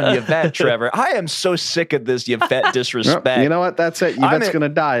 respect on Yvette, Trevor. I am so sick of this Yvette disrespect. Nope, you know what? That's it. Yvette's in- going to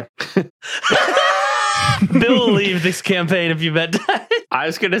die. Bill will leave this campaign if you bet. I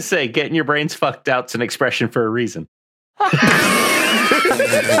was going to say, getting your brains fucked out's an expression for a reason.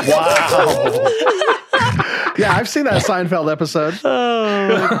 Wow. Yeah, I've seen that Seinfeld episode.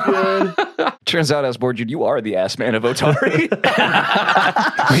 Oh, my God. Turns out, Asborgid, you are the ass man of Otari.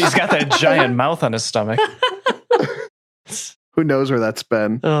 He's got that giant mouth on his stomach. Who knows where that's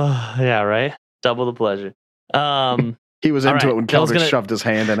been? Oh, yeah, right? Double the pleasure. He was All into right, it when Bill's Keldrick gonna- shoved his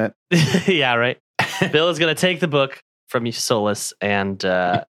hand in it. yeah, right. Bill is going to take the book from you, Solus, and is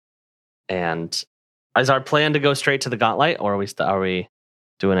our plan to go straight to the Gauntlet, or are we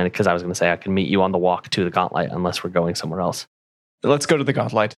doing it? Because I was going to say I can meet you on the walk to the Gauntlet, unless we're going somewhere else. Let's go to the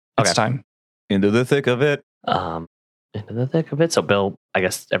Gauntlet. It's Okay. time. Into the thick of it. Into the thick of it. So Bill, I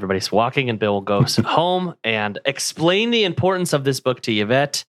guess everybody's walking, and Bill will go home and explain the importance of this book to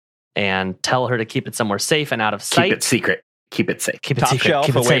Yvette, and tell her to keep it somewhere safe and out of sight. Keep it secret. Keep it safe. Keep it Top secret. shelf,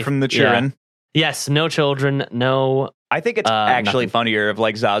 Keep it away safe. from the Yeah. children. Yes, no children, no. I think it's actually nothing. funnier if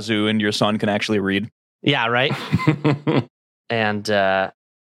like Zazu and your son can actually read. Yeah, right. and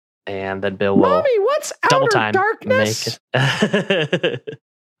then Bill will Mommy, what's double outer time darkness? make it.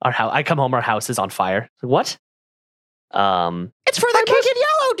 Our house. I come home. Our house is on fire. What? It's for the kid in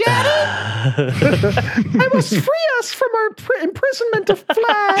yellow, I must free us from our imprisonment of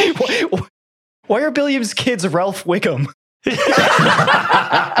Flash. Why are Billiam's kids Ralph Wiggum?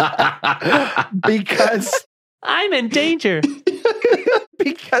 because I'm in danger.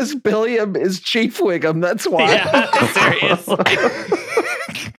 because Billiam is Chief Wiggum. That's why. Yeah, seriously.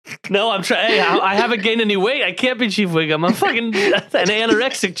 No, I'm trying. Hey, I haven't gained any weight. I can't be Chief Wiggum. I'm fucking an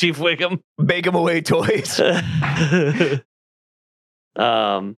anorexic Chief Wiggum. Bake 'em away toys.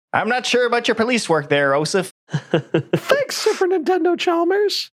 I'm not sure about your police work there, Osif. Thanks, Super Nintendo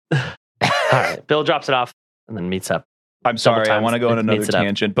Chalmers. All right. Bill drops it off and then meets up. I'm sorry, I times want to go on it another meets it up.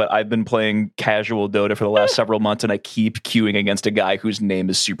 tangent, but I've been playing casual Dota for the last several months, and I keep queuing against a guy whose name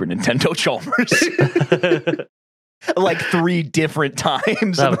is Super Nintendo Chalmers. Like 3 different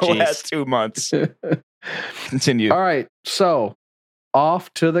times Oh, in the geez. last 2 months. Continue. All right, so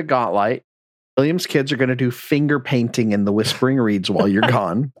off to the Gauntlet. William's kids are going to do finger painting in the Whispering Reeds while you're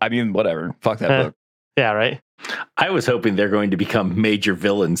gone. I mean, whatever. Fuck that book. Yeah, right. I was hoping they're going to become major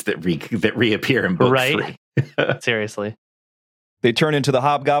villains that reappear in book Right. 3. Seriously. They turn into the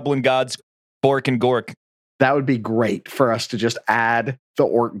hobgoblin gods, Bork and Gork. That would be great for us to just add the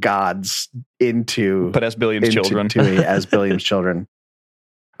orc gods into But as Billiam's children. as Billiam's children.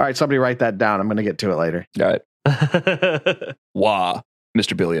 All right, somebody write that down. I'm going to get to it later. All right. Wah,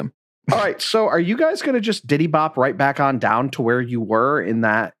 Mr. Billiam. All right, so are you guys going to just diddy bop right back on down to where you were in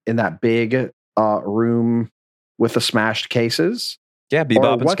that big room with the smashed cases? Yeah,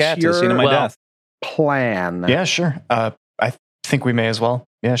 Bebop and what's Scat to the your- scene of my well, death. Plan. Yeah, sure. I think we may as well.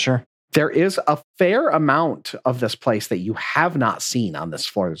 Yeah, sure. There is a fair amount of this place that you have not seen on this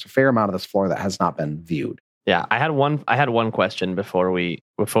floor. There's a fair amount of this floor that has not been viewed. Yeah, I had one question before we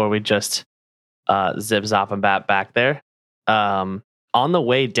just zip zop and bat back there. On the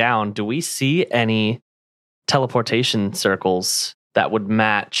way down, do we see any teleportation circles that would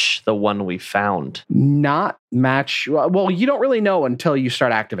match the one we found? Not match. Well, you don't really know until you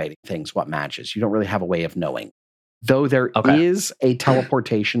start activating things what matches. You don't really have a way of knowing. Though there is a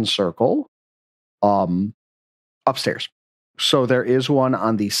teleportation circle upstairs. So there is one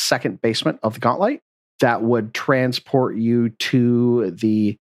on the second basement of the Gauntlet that would transport you to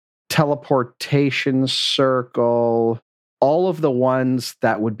the teleportation circle. All of the ones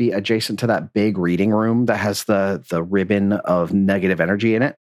that would be adjacent to that big reading room that has the ribbon of negative energy in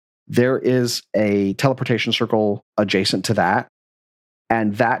it. There is a teleportation circle adjacent to that.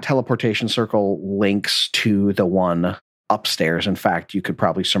 And that teleportation circle links to the one upstairs. In fact, you could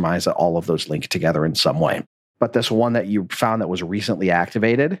probably surmise that all of those link together in some way. But this one that you found that was recently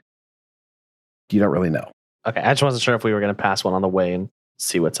activated, you don't really know. Okay, I just wasn't sure if we were going to pass one on the way and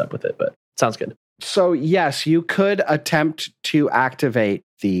see what's up with it, but sounds good. So yes, you could attempt to activate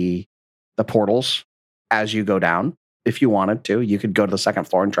the portals as you go down. If you wanted to, you could go to the second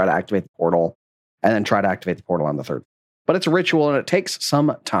floor and try to activate the portal, and then try to activate the portal on the third. But it's a ritual and it takes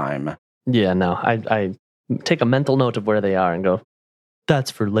some time. Yeah, no, I take a mental note of where they are and go, That's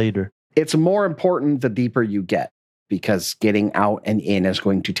for later. It's more important the deeper you get, because getting out and in is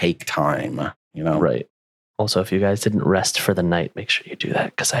going to take time, you know? Right. Also, if you guys didn't rest for the night, make sure you do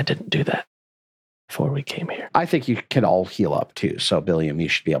that, because I didn't do that before we came here. I think you can all heal up too. So, Billiam, you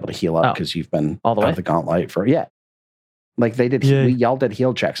should be able to heal up because you've been all the out way of the gauntlet for, Like they did, y'all did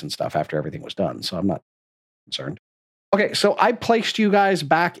heal checks and stuff after everything was done. So I'm not concerned. Okay, so I placed you guys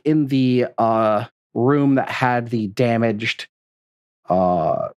back in the room that had the damaged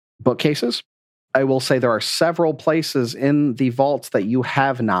bookcases. I will say there are several places in the vaults that you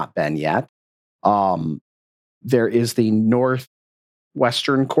have not been yet. There is the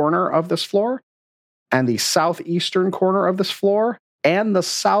northwestern corner of this floor, and the southeastern corner of this floor, and the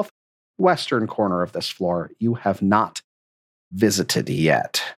southwestern corner of this floor you have not visited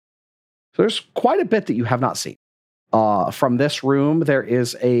yet. So there's quite a bit that you have not seen. From this room, there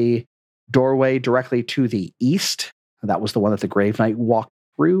is a doorway directly to the east. That was the one that the Grave Knight walked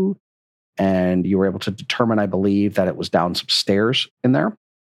through, and you were able to determine, I believe, that it was down some stairs in there.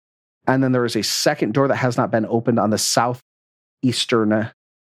 And then there is a second door that has not been opened on the southeastern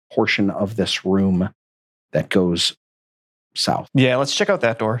portion of this room that goes south. Yeah, let's check out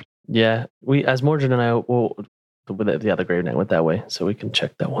that door. Yeah, as Mordred and I, the other Grave Knight went that way, so we can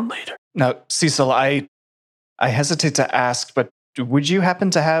check that one later. Now, Cecil, I hesitate to ask, but would you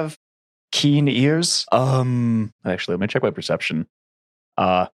happen to have keen ears? Actually, let me check my perception.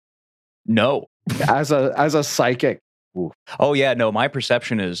 No. As a psychic. Ooh. Oh yeah, no, my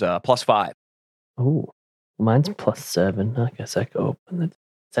perception is +5. Oh, mine's +7. I guess I could open it.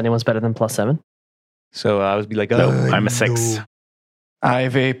 Is anyone's better than +7? So I would be like, no, I'm a 6. No. I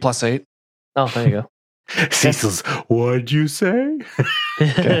have a +8. Oh, there you go. Cecil's, what'd you say?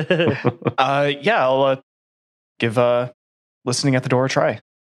 Yeah, I'll give listening at the door a try.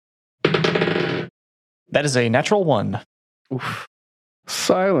 That is a natural 1. Oof.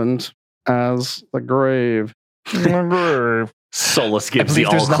 Silent as the grave. Solus gives the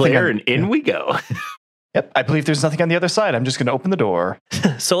all clear, and in we go. Yep, I believe there's nothing on the other side. I'm just going to open the door.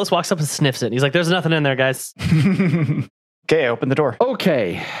 Solus walks up and sniffs it. And he's like, "There's nothing in there, guys." Okay, I open the door.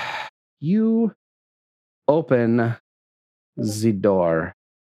 Okay, you open the door.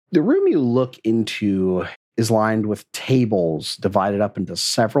 The room you look into is lined with tables divided up into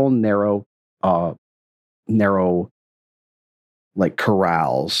several narrow like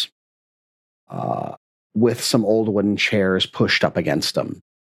corrals with some old wooden chairs pushed up against them.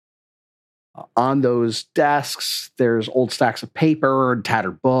 On those desks, there's old stacks of paper and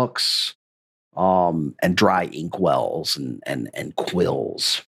tattered books, and dry inkwells and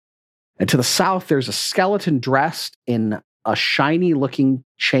quills. And to the south, there's a skeleton dressed in a shiny-looking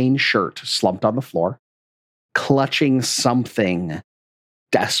chain shirt slumped on the floor, clutching something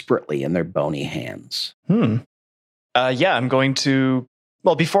desperately in their bony hands. Yeah, I'm going to...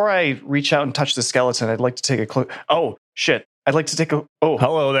 Well, before I reach out and touch the skeleton, I'd like to take a close... Oh, shit. I'd like to take a... Oh,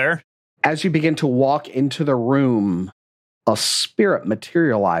 hello there. As you begin to walk into the room, a spirit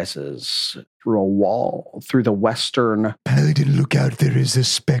materializes through a wall, through the western... Paladin, look out, there is a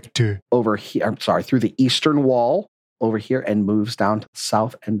specter. Over here, I'm sorry, through the eastern wall over here, and moves down to the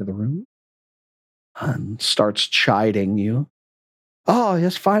south end of the room and starts chiding you. Oh,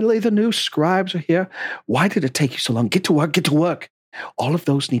 yes, finally the new scribes are here. Why did it take you so long? Get to work, get to work. All of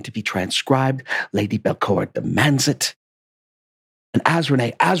those need to be transcribed. Lady Belcora demands it. And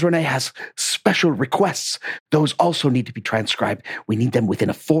Azrene has special requests. Those also need to be transcribed. We need them within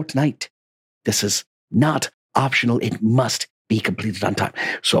a fortnight. This is not optional. It must be completed on time.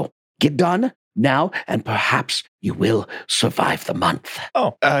 So get done now, and perhaps you will survive the month.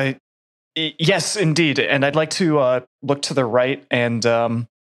 Oh, yes, indeed. And I'd like to look to the right, and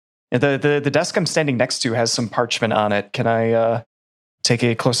the desk I'm standing next to has some parchment on it. Can I take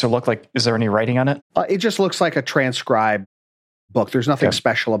a closer look? Like, is there any writing on it? It just looks like a transcribed book. There's nothing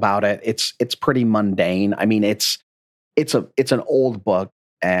special about it. It's pretty mundane. I mean, it's an old book,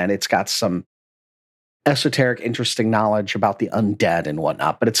 and it's got some esoteric, interesting knowledge about the undead and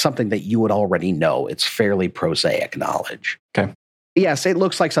whatnot, but it's something that you would already know. It's fairly prosaic knowledge. Okay. Yes, it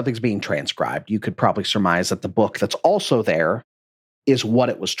looks like something's being transcribed. You could probably surmise that the book that's also there is what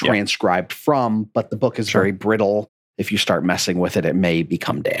it was transcribed from, but the book is very brittle. If you start messing with it, it may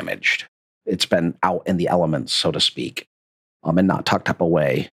become damaged. It's been out in the elements, so to speak, and not tucked up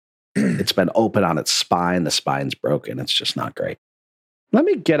away. It's been open on its spine. The spine's broken. It's just not great. Let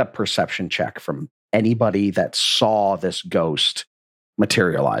me get a perception check from anybody that saw this ghost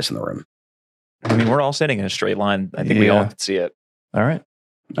materialize in the room. I mean, we're all sitting in a straight line. I think we all can see it. All right.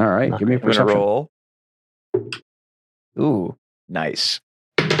 All right. Give me a I'm gonna perception. roll. Ooh, nice.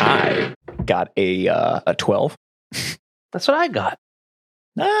 I got a 12. That's what I got.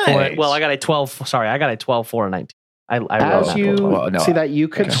 Nice. Well, I got a 12. Sorry, I got a 12 for a 19. I rolled As that. you Well, no, see that, you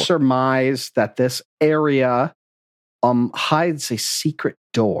could okay. surmise that this area hides a secret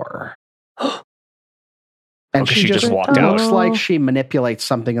door. And Okay, she just walked it out. looks like she manipulates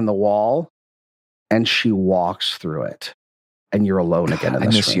something in the wall, and she walks through it. And you're alone again in I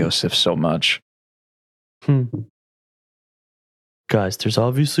this miss room. Yosef so much. Guys, there's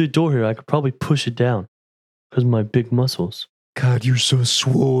obviously a door here. I could probably push it down because of my big muscles. God, you're so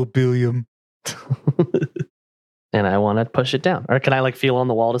swole, Billiam. And I want to push it down. Or can I like feel on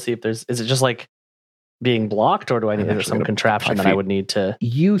the wall to see if there's, is it just like being blocked, or do I need, I'm is there actually some gonna contraption put my that I feet- would need to?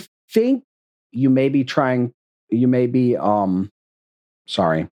 You think you may be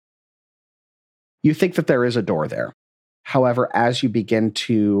sorry. You think that there is a door there. However, as you begin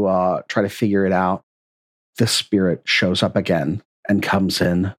to try to figure it out, the spirit shows up again and comes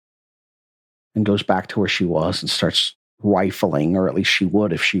in and goes back to where she was and starts rifling, or at least she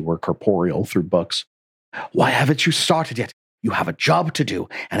would if she were corporeal, through books. Why haven't you started yet? You have a job to do,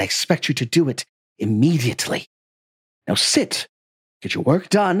 and I expect you to do it immediately. Now sit, get your work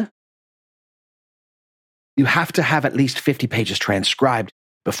done. You have to have at least 50 pages transcribed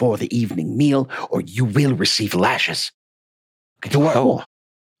before the evening meal, or you will receive lashes. Get to work. Oh.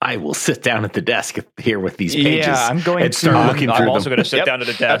 I will sit down at the desk here with these pages. Yeah, I'm going and to. start looking I'm through also them. going to sit Yep. down at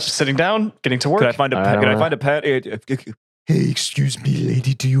a Yep, desk. sitting down, getting to work. Can I find a I pen? don't Can I know. find a pen? Hey, excuse me,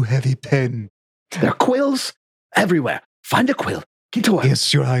 lady. Do you have a pen? There are quills everywhere. Find a quill. Get to work.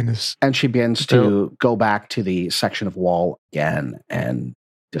 Yes, Your Highness. And she begins to go back to the section of wall again and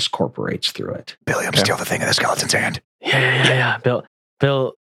discorporates through it. Billiam, steal the thing in the skeleton's hand. Yeah.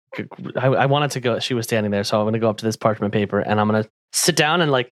 Bill, I wanted to go. She was standing there, so I'm going to go up to this parchment paper and I'm going to sit down and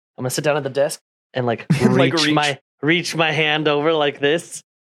I'm going to sit down at the desk and reach my hand over like this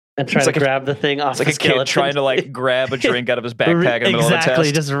and try It's to like a- grab the thing off It's like the a skeleton. kid trying to grab a drink out of his backpack in the middle of the Exactly,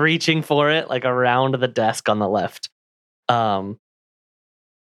 test. just reaching for it around the desk on the left.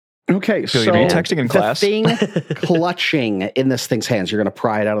 Okay, so Billiam, are you texting in class? the thing clutching in this thing's hands, you're going to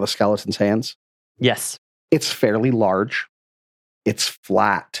pry it out of the skeleton's hands. Yes. It's fairly large. It's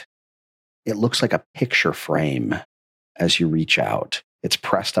flat. It looks like a picture frame as you reach out. It's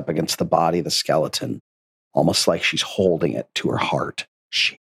pressed up against the body of the skeleton, almost like she's holding it to her heart.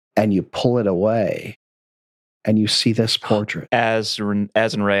 And you pull it away, and you see this portrait As in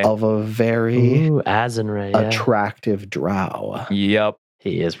Ray. of a very Ooh, Azenray. Yeah. attractive drow. Yep.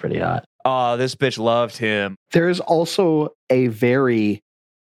 He is pretty hot. Oh, this bitch loved him. There is also a very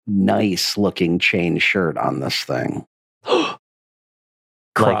nice looking chain shirt on this thing.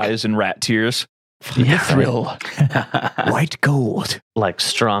 Cries and rat tears. Yeah, Thrill. White gold. like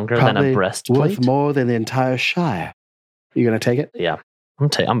stronger than a Probably breastplate. worth more than the entire Shire. You going to take it? Yeah.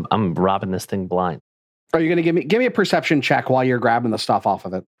 I'm robbing this thing blind. Are you going to give me a perception check while you're grabbing the stuff off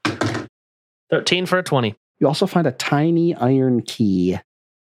of it? 13 for a 20. You also find a tiny iron key,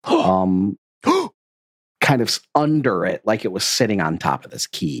 kind of under it, like it was sitting on top of this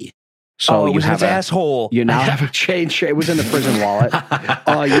key. So it you was have his asshole. You now have a chain shirt. It was in the prison wallet.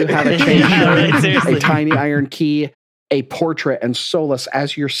 You have a chain Yeah, right, shirt, seriously. a tiny iron key, a portrait, and Solus,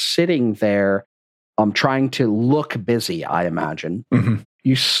 as you're sitting there, trying to look busy, I imagine, Mhm.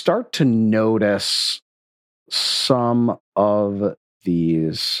 you start to notice some of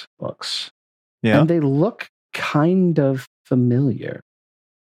these books. Yeah. And they look kind of familiar.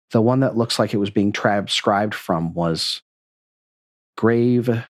 The one that looks like it was being transcribed from was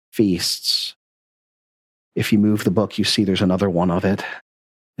Grave Feasts. If you move the book, you see there's another one of it.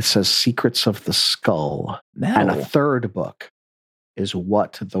 It says Secrets of the Skull. And a third book is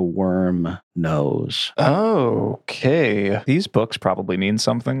What the Worm Knows. Okay. These books probably mean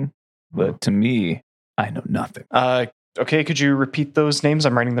something, but to me, I know nothing. Okay, could you repeat those names?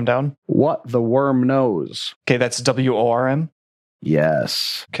 I'm writing them down. What the Worm Knows. Okay, that's WORM.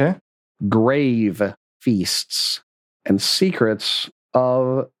 Yes. Okay. Grave Feasts and Secrets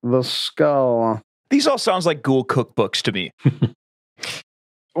of the Skull. These all sounds like ghoul cookbooks to me.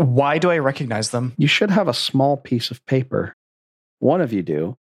 Why do I recognize them? You should have a small piece of paper. One of you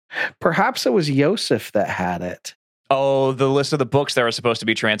do. Perhaps it was Yosef that had it. Oh, the list of the books that were supposed to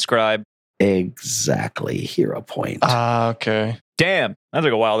be transcribed. Exactly. Hero point. Okay. Damn, that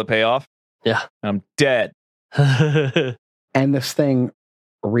took a while to pay off. Yeah. I'm dead. And this thing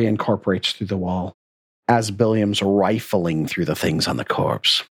reincorporates through the wall as Billiam's rifling through the things on the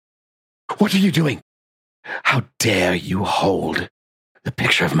corpse. What are you doing? How dare you hold the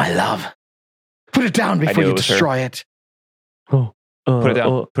picture of my love? Put it down before knew you it was her. destroy it. Put it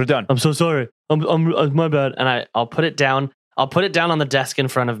down. Put it down. I'm so sorry. I'm my bad. And I'll put it down. I'll put it down on the desk in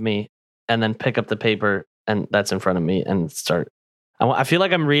front of me, and then pick up the paper and that's in front of me and start. I feel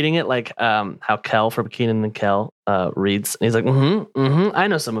like I'm reading it like how Kel from Keenan and Kel reads. And he's like, I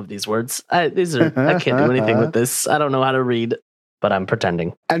know some of these words. I can't do anything with this. I don't know how to read, but I'm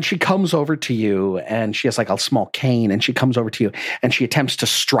pretending. And she comes over to you, and she has like a small cane, and she comes over to you, and she attempts to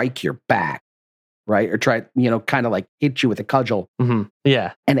strike your back, right? Or try, kind of like hit you with a cudgel. Mm-hmm.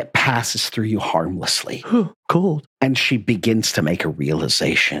 Yeah. And it passes through you harmlessly. Cold. And she begins to make a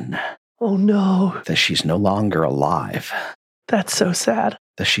realization Oh no. that she's no longer alive, That's so sad.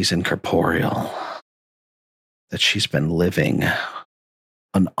 that she's incorporeal, that she's been living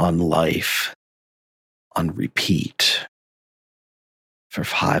an unlife on repeat for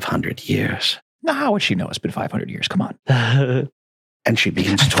 500 years. Now, how would she know it's been 500 years? Come on. And she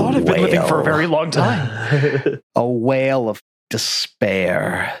begins I to thought I've been living for a very wail, long time. a wail of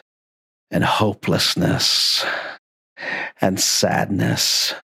despair and hopelessness and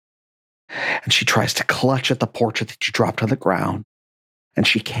sadness. And she tries to clutch at the portrait that you dropped on the ground, and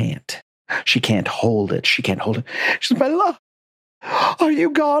she can't. She can't hold it. She can't hold it. She says, "My love, are you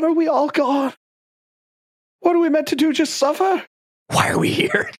gone? Are we all gone? What are we meant to do? Just suffer?" Why are we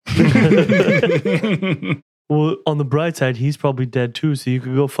here? Well, on the bright side, he's probably dead too, so you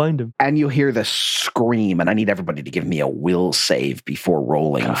could go find him. And you hear this scream, and I need everybody to give me a will save before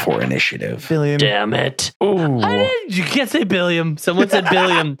rolling for initiative. Billiam. Damn it. Ooh. You can't say Billiam. Someone said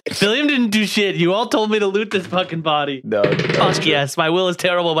Billiam. Billiam didn't do shit. You all told me to loot this fucking body. No. Fuck yes. My will is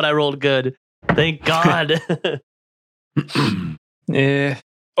terrible, but I rolled good. Thank God.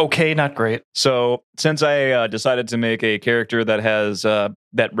 Okay, not great. So, since I decided to make a character that has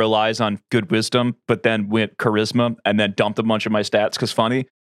that relies on good wisdom, but then went charisma and then dumped a bunch of my stats because funny,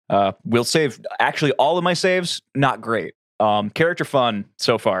 will save. Actually, all of my saves not great. Character fun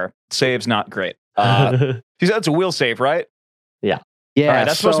so far. Saves not great. You said it's a will save, right? Yeah, All right,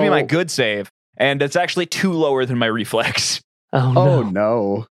 that's supposed to be my good save, and it's actually 2 lower than my reflex. Oh, no. Oh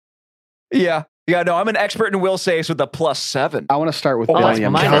no! Yeah. Yeah, no, I'm an expert in will saves with a +7. I want to start with Oh, that's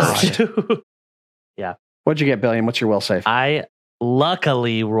Billiam. minus 2. What'd you get, Billiam? What's your will save? I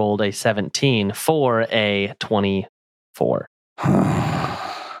luckily rolled a 17 for a 24.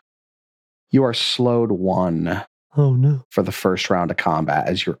 You are slowed 1 Oh, no. for the first round of combat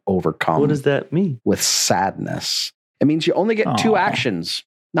as you're overcome What does that mean? with sadness. It means you only get 2 Aw. actions,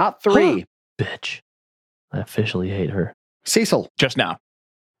 not 3. Bitch. I officially hate her. Cecil, Just now.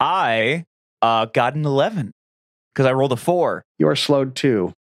 I got an 11 because I rolled a 4. you are slowed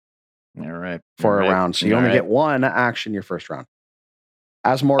 2 All right. for All a right. round, so you All only right. get 1 action your first round.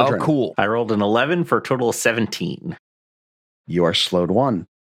 As Oh, Mordrin, cool. I rolled an 11 for a total of 17. you are slowed 1.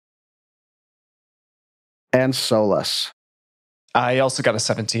 And Solus, I also got a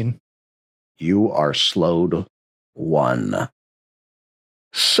 17. you are slowed 1.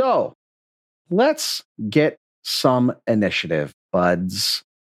 So, let's get some initiative, buds.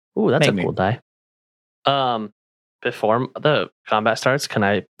 Ooh, that's Maybe. a cool die. Before the combat starts, can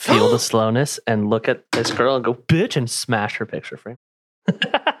I feel the slowness and look at this girl and go, bitch, and smash her picture frame?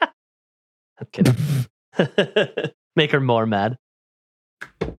 I'm kidding. Make her more mad.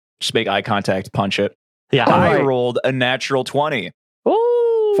 Just make eye contact, punch it. Yeah. I right. rolled a natural 20.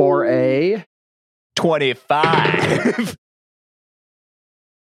 Ooh. For a 25.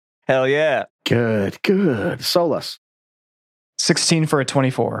 Hell yeah. good. Solus, 16 for a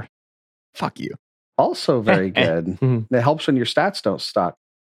 24. Fuck you. also very good. Mhm. It helps when your stats don't suck.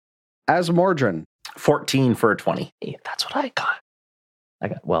 As Mordrin, 14 for a 20. Hey, that's what I got. I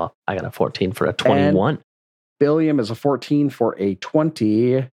got a 14 for a 21. Billiam is a 14 for a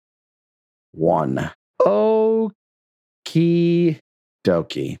 21. Okie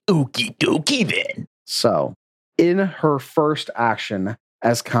dokie. Okie dokie then. So, in her first action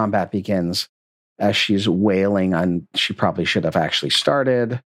as combat begins, as she's wailing on, she probably should have actually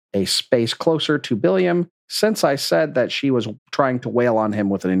started a space closer to Billiam, since I said that she was trying to wail on him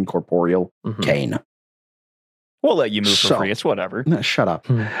with an incorporeal Mhm. cane. We'll let you move for So- free. It's whatever. No, shut up.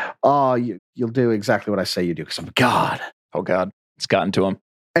 Hmm. Oh, you'll do exactly what I say you do, because I'm God. Oh, God. It's gotten to him.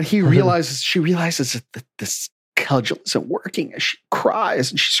 And she realizes that this cudgel isn't working as she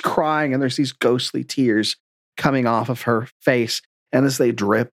cries, and she's crying, and there's these ghostly tears coming off of her face. And as they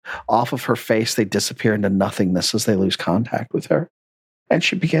drip off of her face, they disappear into nothingness as they lose contact with her. And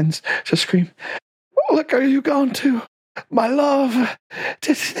she begins to scream, "Look, are you gone too? My love,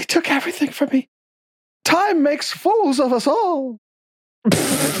 they took everything from me. Time makes fools of us all."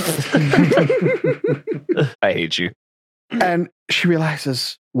 I hate you. And she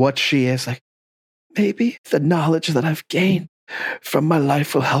realizes what she is like. Maybe the knowledge that I've gained from my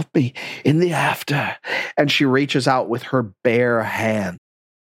life will help me in the after. And she reaches out with her bare hand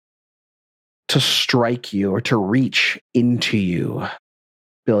to strike you or to reach into you,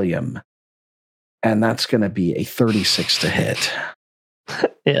 Billiam. And that's going to be a 36 to hit.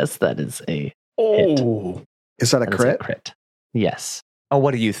 Yes, that is a Oh, Is that a that is crit? crit. Yes. Oh,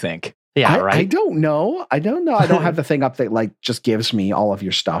 what do you think? Yeah, I right. don't know. I don't have the thing up that like just gives me all of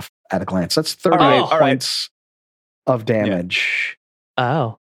your stuff at a glance. That's 38 all right. points of damage.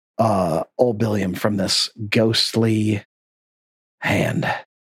 Oh. Old Billiam from this ghostly hand.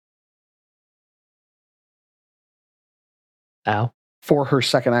 Ow. For her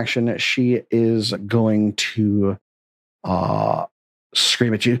second action, she is going to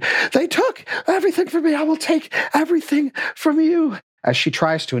scream at you. They took everything from me. I will take everything from you. As she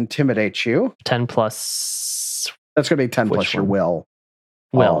tries to intimidate you. 10 plus That's going to be 10 Which plus your one? will.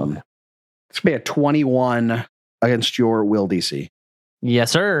 will. It's going to be a 21 against your will DC.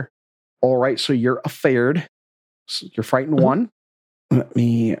 Yes, sir. All right, so you're affared. So you're frightened one. Let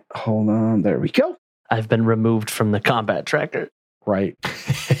me hold on. There we go. I've been removed from the combat tracker. Right.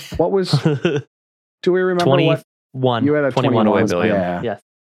 What was? Do we remember what 21. you had? A 21 21. was Billiam. Yeah. Yes.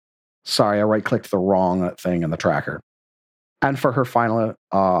 Sorry, I right clicked the wrong thing in the tracker. And for her final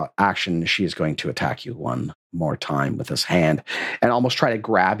action, she is going to attack you one more time with his hand and almost try to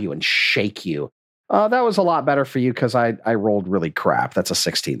grab you and shake you. That was a lot better for you because I rolled really crap. That's a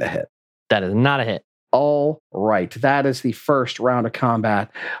 16 to hit. That is not a hit. All right. That is the first round of combat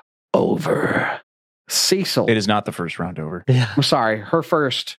over. Cecil. It is not the first round over. Yeah. I'm sorry. Her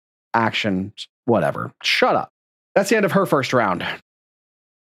first action, whatever. Shut up. That's the end of her first round.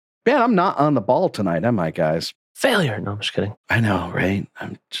 Man, I'm not on the ball tonight, am I, guys? Failure. No, I'm just kidding. I know, right?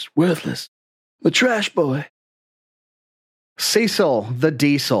 I'm just worthless. The trash boy. Cecil, the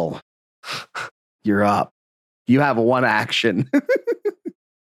diesel. You're up. You have one action.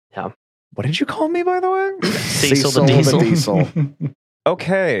 What did you call me, by the way? Cecil the Diesel. diesel.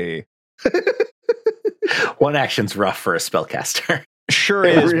 Okay. One action's rough for a spellcaster. Sure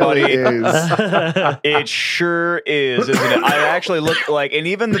It is, really buddy. is. It sure is, isn't it? I actually look like, and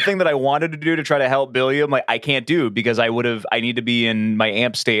even the thing that I wanted to do to try to help Billiam, like I can't do because I need to be in my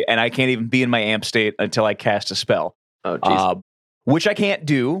amp state, and I can't even be in my amp state until I cast a spell, Oh, jeez. which I can't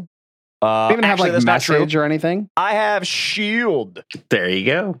do. Do you even have Actually, like that's not true. message or anything? I have shield. There you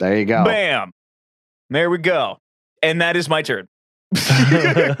go. There you go. Bam. There we go. And that is my turn.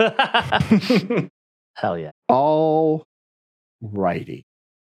 Hell yeah. All righty.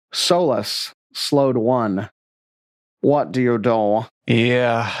 Solus, slowed one. What do you do?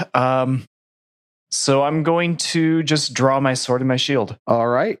 Yeah. So I'm going to just draw my sword and my shield. All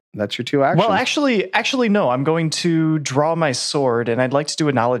right. That's your two actions. Well, actually, no. I'm going to draw my sword, and I'd like to do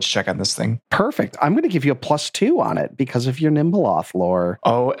a knowledge check on this thing. Perfect. I'm going to give you a +2 on it because of your Nimbleoth lore.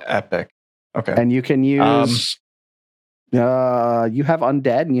 Oh, epic. Okay. And you can use. You have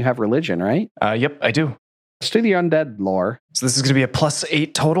undead and you have religion, right? Yep, I do. Let's do the undead lore. So this is going to be a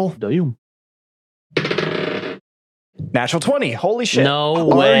 +8 total. Do you? Natural 20. Holy shit.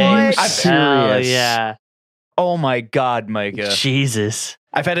 No Are way. you Hell serious? yeah. Oh my God, Micah. Jesus.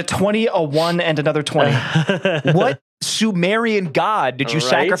 I've had a 20, a 1, and another 20. What Sumerian god did you Right?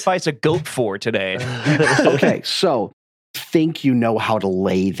 sacrifice a goat for today? Okay, so think you know how to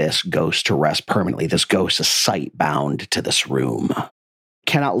lay this ghost to rest permanently. This ghost is sight bound to this room.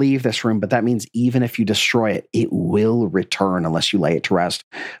 Cannot leave this room, but that means even if you destroy it, it will return unless you lay it to rest.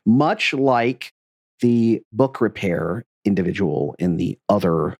 Much like the book repair individual in the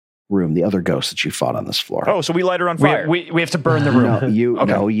other room, the other ghost that you fought on this floor. Oh, so we light her on fire. We have to burn the room. No,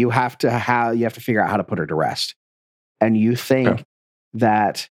 Okay. you have to figure out how to put her to rest. And you think Okay.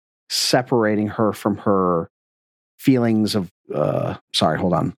 that separating her from her feelings of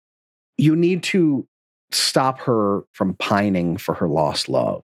hold on. You need to stop her from pining for her lost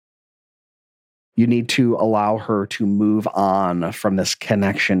love. You need to allow her to move on from this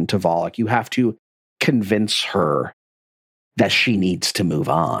connection to Volok. You have to convince her that she needs to move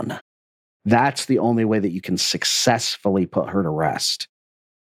on. That's the only way that you can successfully put her to rest.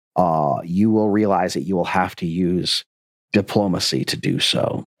 You will realize that you will have to use diplomacy to do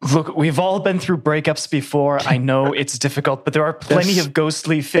so. Look, we've all been through breakups before. I know it's difficult, but there are plenty This of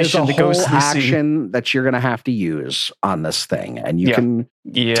ghostly fish There's a in the whole ghostly sea. action that you're going to have to use on this thing. And you Yeah. can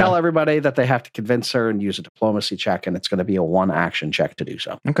Yeah. tell everybody that they have to convince her and use a diplomacy check, and it's going to be a one action check to do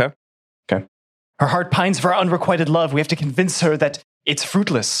so. Okay. Her heart pines for unrequited love. We have to convince her that it's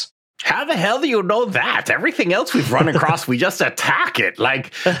fruitless. How the hell do you know that? Everything else we've run across, we just attack it.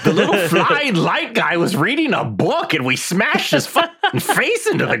 Like the little flying light guy was reading a book and we smashed his fucking face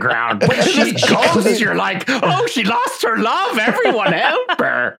into the ground. But she goes, you're like, oh, she lost her love. Everyone help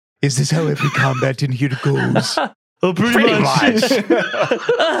her. Is this how every combat in here goes? Oh, pretty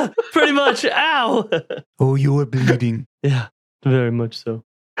much. Pretty much. Ow. Oh, you are bleeding. Yeah, very much so.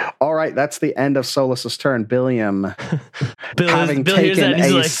 All right, that's the end of Solus's turn. Billiam, having Bill hears taken that and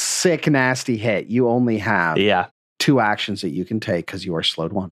he's a like, sick, nasty hit, you only have yeah, 2 actions that you can take because you are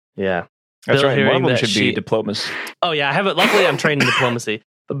slowed 1. yeah. That's Bill right. One hearing of them that should be she- diplomacy. Oh yeah, I have it. Luckily, I'm trained in diplomacy.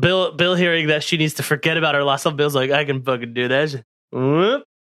 But Bill hearing that she needs to forget about her loss, Bill's like, I can fucking do that. Whoop.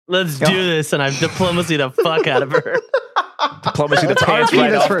 Let's do this, and I've diplomacy the fuck out of her. Diplomacy the Let's pants RP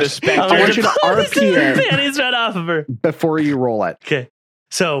right this off the first. specter. I want you to RP it panties right off of her. before you roll it. Okay,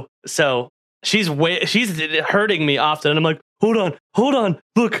 so she's hurting me often, and I'm like, hold on,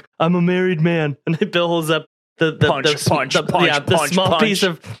 look, I'm a married man, and then Bill holds up the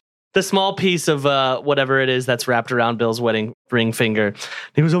small piece of whatever it is that's wrapped around Bill's wedding ring finger.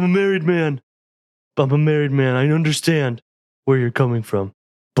 He goes, I'm a married man. I understand where you're coming from,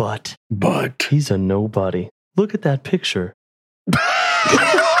 but he's a nobody. Look at that picture. You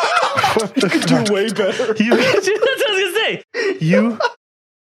could do way better. That's what I was gonna say.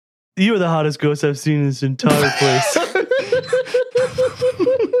 You are the hottest ghost I've seen in this entire place.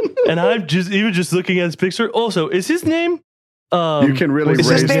 And I'm just looking at this picture. Also, is his name? You can really is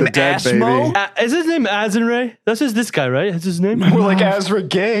his raise name the dead, Asmo? baby. Is his name Azenray? That's just this guy, right? That's his name. More like Azra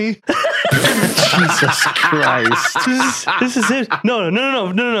Gay. Jesus Christ. This is him. No.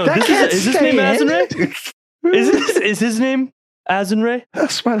 That can't Is his stay name in. Azenray? Is his name Azenray?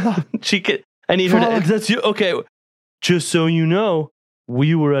 That's my love. I need her Fuck. to. That's you. Okay. Just so you know,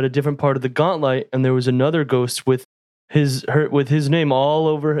 we were at a different part of the gauntlet, and there was another ghost with his name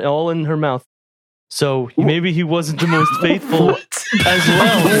all in her mouth. So maybe he wasn't the most faithful as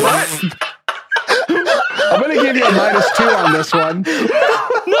well. I'm going to give you a -2 on this one.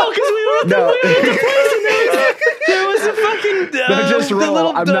 No, because we were at the place, and there was a fucking. No, just the roll.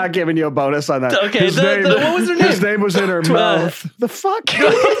 little- I'm not giving you a bonus on that. Okay, His what was her His name? name was in her mouth. The fuck?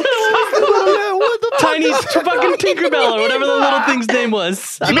 What the Tiny fucking Tinkerbell or whatever the little thing's name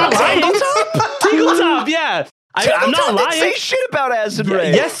was. I'm not lying. Tinkletop, yeah. I'm not lying. Say shit about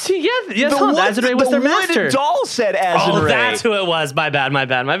Azenray. Yes, Azenray was their master. The doll said Azenray. Oh, that's who it was. My bad.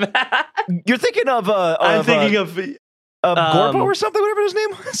 You're thinking of I'm thinking of Gorbo or something, whatever his name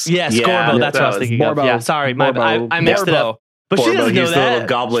was. yes, Yeah, Gorbo. That's what I was that was thinking of. Borbo. Yeah, sorry, Borbo. I mixed it up. But she Borbo, doesn't know he's the that. little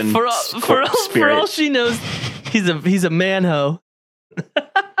goblin for spirit. all she knows, he's a man-ho.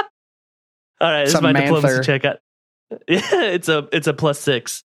 All right, this is my Samantha. diplomacy check. It's a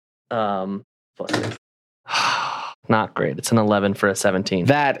 +6. +6. Not great. It's an 11 for a 17.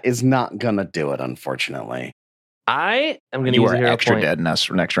 That is not going to do it, unfortunately. I am going to You use are a hero extra point. dead next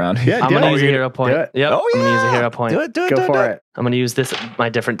round. Yeah, I'm do going to it. use a hero point. Do it. Yep. Oh, I'm going to use a yeah. hero point. Do it. Go for it. I'm going to use my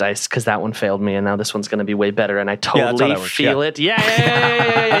different dice because that one failed me, and now this one's going to be way better, and I that's how totally that works, feel it.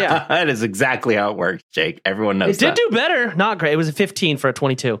 Yeah. That is exactly how it works, Jake. Everyone knows It did that. do better. Not great. It was a 15 for a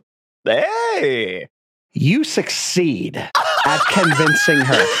 22. Hey. You succeed at convincing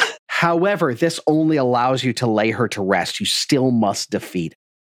her. However, this only allows you to lay her to rest. You still must defeat.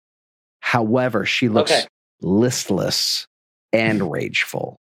 However, she looks listless and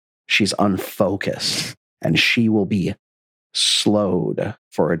rageful. She's unfocused, and she will be slowed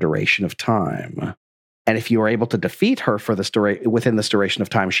for a duration of time. And if you are able to defeat her for this within this duration of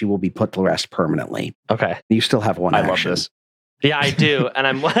time, she will be put to rest permanently. Okay. You still have one I action. love this. Yeah, I do, and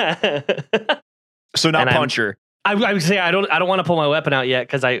I'm. So not And I'm- punch her. I would say I don't want to pull my weapon out yet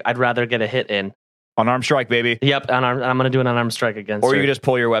because I'd rather get a hit in. Unarmed strike, baby. Yep, I'm going to do an unarmed strike against Or her. you can just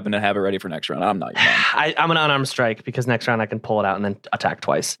pull your weapon and have it ready for next round. I'm not your man. I'm an unarmed strike because next round I can pull it out and then attack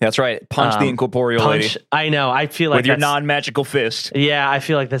twice. That's right. Punch the incorporeal Punch. lady I know. I feel like with your that's- non-magical fist. Yeah, I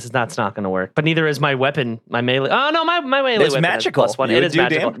feel like that's not going to work. But neither is my weapon, my melee. Oh no, my melee It's weapon magical. is +1. You It would is do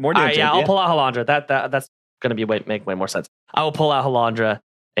magical. more damage, Yeah, I'll yeah. pull out Halandra. That's going to be make way more sense. I will pull out Halandra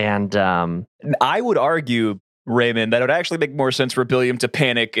and I would argue, Raymond, that it would actually make more sense for Billiam to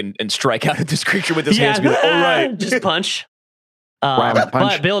panic and strike out at this creature with his hands and be like, all right. just punch. Right,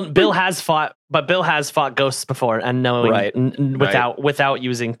 punch. But Bill has fought ghosts before and knowing Right. without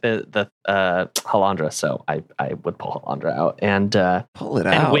using the Halandra. So I would pull Halandra out and Pull it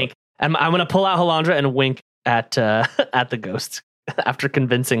and wink. And I'm gonna pull out Halandra and wink at the ghost after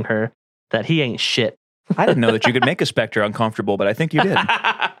convincing her that he ain't shit. I didn't know that you could make a specter uncomfortable, but I think you did.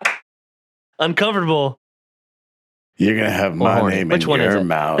 Uncomfortable. You're going to have Or horny. Which one is it?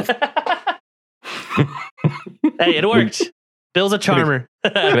 mouth. Hey, it worked. Bill's a charmer.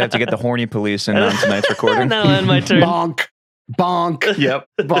 We have to get the horny police in on tonight's recording. That'll end my turn. Bonk. Bonk. Yep.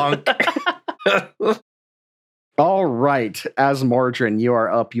 Bonk. All right. As Mordrin, you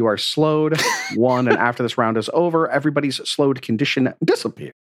are up. You are slowed. 1, and after this round is over, everybody's slowed condition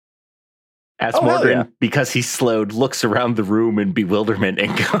disappears. As Oh, hell Mordrin, yeah. because he's slowed, looks around the room in bewilderment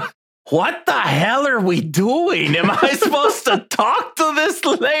and goes, "What the hell are we doing? Am I supposed to talk to this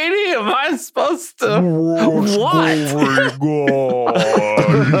lady? Am I supposed to what?"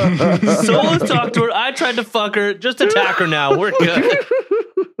 So let's talk to her. I tried to fuck her. Just attack her now. We're good.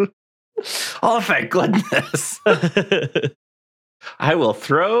 Oh, thank goodness! I will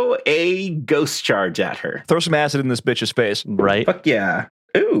throw a ghost charge at her. Throw some acid in this bitch's face. Right. Fuck yeah!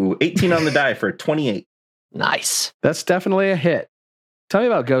 Ooh, 18 on the die for 28. Nice. That's definitely a hit. Tell me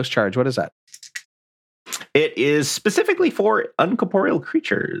about Ghost Charge. What is that? It is specifically for uncorporeal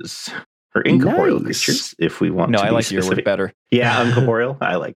creatures or incorporeal Nice. creatures, if we want. No, to I be like your word specific. better. Yeah, uncorporeal.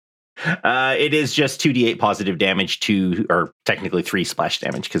 I like. It is just 2d8 positive damage or technically 3 splash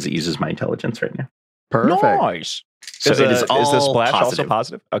damage because it uses my intelligence right now. Perfect. Nice. So it is all is the splash also positive.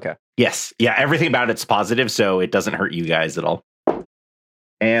 positive? Okay. Yes, yeah, everything about it's positive, so it doesn't hurt you guys at all.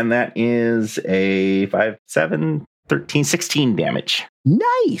 And that is a 5, 7, 13, 16 damage.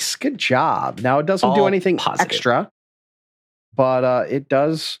 Nice. Good job. Now, it doesn't do All anything positive. extra, but it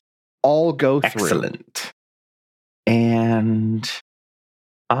does all go through. Excellent. And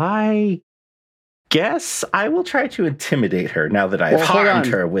I guess I will try to intimidate her now that I've Well, hold harmed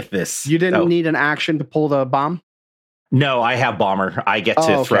on. her with this. You didn't Oh, need an action to pull the bomb? No, I have bomber. I get to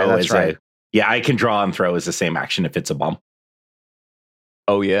Oh, okay, throw that's as right. yeah, I can draw and throw as the same action if it's a bomb.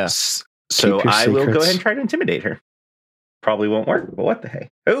 Oh, yeah. So Keep your I will go secrets. ahead and try to intimidate her. Probably won't work, but what the heck?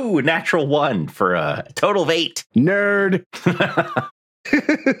 Oh, natural 1 for a total of 8. Nerd.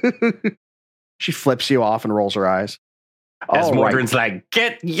 She flips you off and rolls her eyes. As All right. Mordrin's like,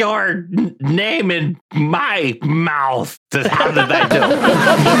 "Get your name in my mouth." How did that do?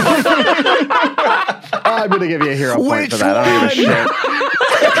 I'm going to give you a hero point for that. I don't give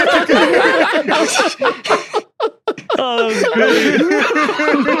a shit. Oh,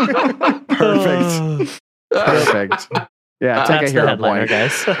 Perfect. Perfect. Yeah, take That's a the hero headliner, point.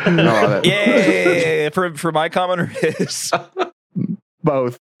 guys. I love it. Yeah. for my commoner is.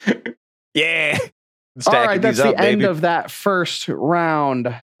 Both. Yeah. All Stacking right, that's these the up, end baby. of that first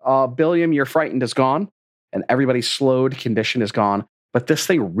round. Billiam, your frightened is gone, and everybody's slowed condition is gone. But this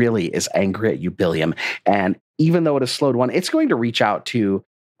thing really is angry at you, Billiam. And even though it is slowed 1, it's going to reach out to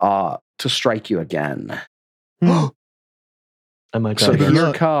strike you again. Oh my So god.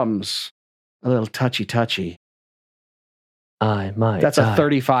 here comes a little touchy. I might. That's a die.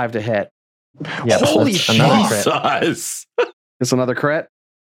 35 to hit. Yep, Holy that's another crit. Jesus! It's another crit.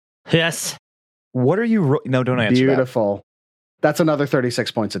 Yes. What are you? No, don't answer Beautiful. That's another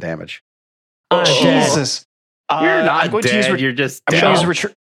 36 points of damage. I'm dead. Jesus. You're I'm not going to use dead. You're just I'm dead. going to use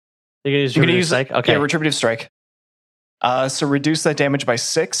You're gonna use I'm your gonna use strike? Okay. Yeah, retributive strike. So reduce that damage by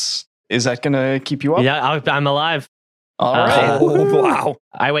 6. Is that going to keep you up? Yeah, I'm alive. All Okay. right. Oh, wow.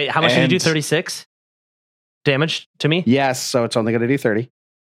 I wait. How much did you do? And- 36 damage to me. Yes, so it's only going to do 30.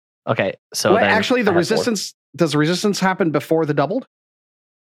 Okay. So Wait, then actually, the I have 4. resistance does the resistance happen before the doubled?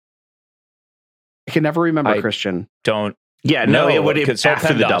 I can never remember, I- Christian. Don't. Yeah, no, No, it would it's all after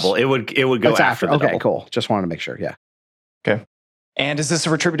the PEMDAS. double. It would go That's after the Okay, double. cool. Just wanted to make sure. Yeah, And is this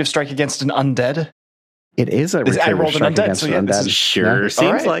a retributive strike against an undead? it is a I retributive rolled an strike undead, against so an yeah, this undead. is- Sure, Yeah. seems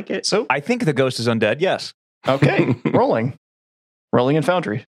All right. like it. So, I think the ghost is undead. Yes. okay, rolling. Rolling in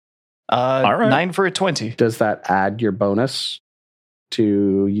Foundry. All right. 9 for a 20. Does that add your bonus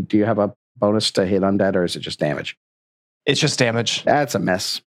to? Do you have a bonus to hit undead, or is it just damage? It's just damage. That's a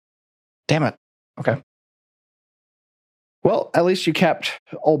miss. Damn it. Okay. Well, at least you kept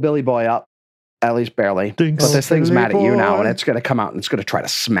old Billy Boy up, at least barely. Thanks. But this thing's Billy mad at you now, Boy. and it's going to come out and it's going to try to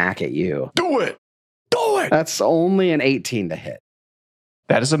smack at you. Do it. Do it. That's only an 18 to hit.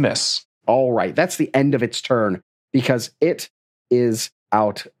 That is a miss. All right, that's the end of its turn because it is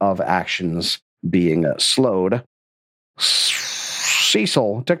out of actions being slowed.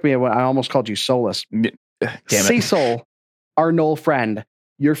 Cecil, took me a while. I almost called you Solus. Damn it. Cecil, our Knoll friend,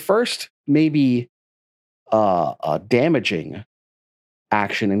 your first maybe a damaging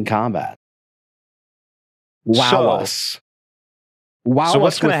action in combat. Wow So- us. Wow so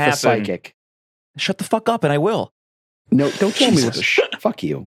what's us gonna with the happen? psychic. Shut the fuck up, and I will. No, don't kill me with Jesus. the fuck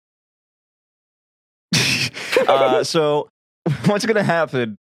you. So what's going to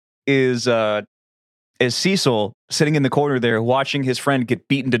happen is Cecil sitting in the corner there watching his friend get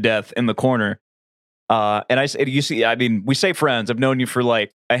beaten to death in the corner. And I said, you see, I mean, we say friends. I've known you for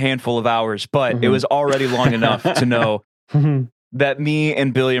like a handful of hours, but it Mhm. was already long enough to know that me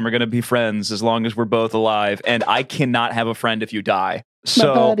and Billiam are going to be friends as long as we're both alive. And I cannot have a friend if you die.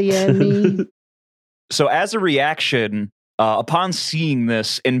 So, buddy and me. so as a reaction, upon seeing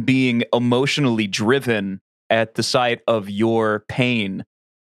this and being emotionally driven at the sight of your pain,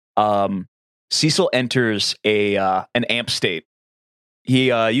 Cecil enters an amp state. He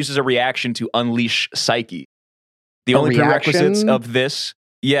uses a reaction to unleash Psyche. The only prerequisites of this,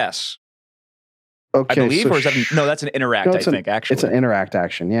 yes. Okay, I believe, so or is that no? That's an interact. No, I think actually, it's an interact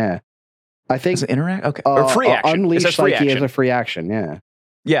action. Yeah, I think is it interact? Okay, or free action. Unleash free Psyche action. is a free action. Yeah.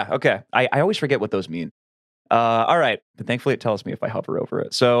 Yeah. Okay. I always forget what those mean. All right, but thankfully it tells me if I hover over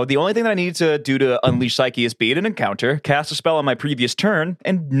it. So the only thing that I need to do to unleash Psyche is be at an encounter, cast a spell on my previous turn,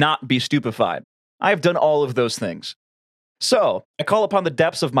 and not be stupefied. I have done all of those things. So, I call upon the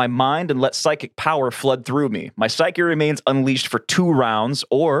depths of my mind and let psychic power flood through me. My psyche remains unleashed for 2 rounds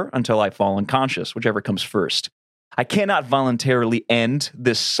or until I fall unconscious, whichever comes first. I cannot voluntarily end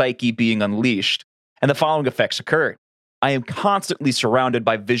this psyche being unleashed, and the following effects occur. I am constantly surrounded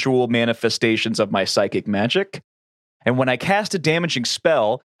by visual manifestations of my psychic magic, and when I cast a damaging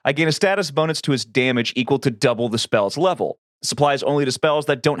spell, I gain a status bonus to its damage equal to double the spell's level. This applies only to spells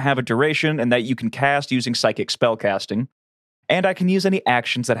that don't have a duration and that you can cast using psychic spellcasting. And I can use any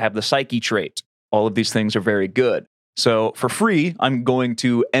actions that have the Psyche trait. All of these things are very good. So for free, I'm going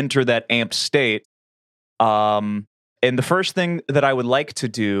to enter that amp state. And the first thing that I would like to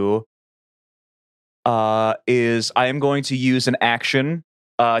do is I am going to use an action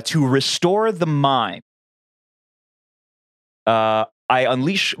to restore the mind. My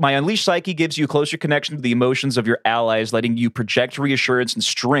Unleash Psyche gives you a closer connection to the emotions of your allies, letting you project reassurance and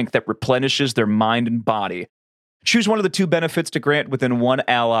strength that replenishes their mind and body. Choose one of the 2 benefits to grant within 1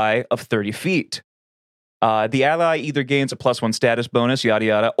 ally of 30 feet. The ally either gains a +1 status bonus, yada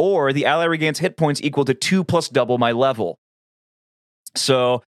yada, or the ally regains hit points equal to 2 plus double my level.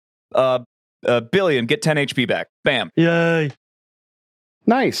 So, Billion, get 10 HP back. Bam. Yay.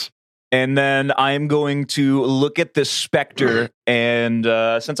 Nice. And then I'm going to look at this specter, and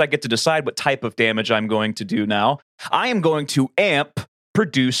since I get to decide what type of damage I'm going to do now, I am going to amp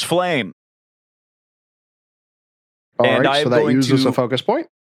Produce Flame. All and right, so that uses a focus point?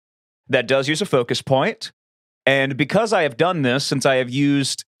 That does use a focus point. And because I have done this, since I have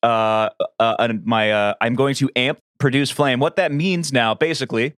used I'm going to amp Produce Flame. What that means now,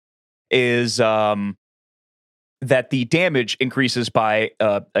 basically, is that the damage increases by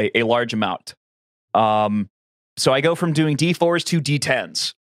a large amount. So I go from doing D4s to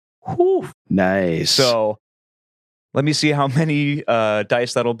D10s. Whew. Nice. So let me see how many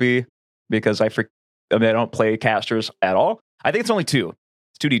dice that'll be, because I don't play casters at all. I think it's only 2.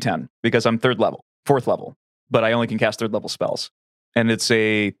 It's 2d10 because I'm 4th level, but I only can cast 3rd level spells. And it's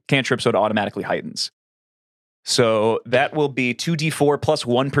a cantrip, so it automatically heightens. So that will be 2d4 plus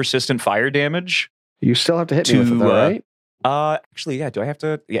 1 persistent fire damage. You still have to hit me with it, though, right? Actually, yeah. Do I have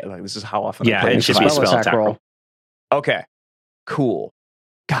to? Yeah, like, this is how often. Yeah, I play it should be a spell attack roll. Okay, cool.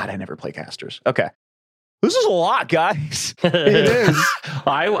 God, I never play casters. Okay. This is a lot, guys. It is.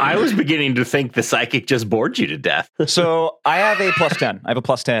 I was beginning to think the psychic just bored you to death. So I have a +10. I have a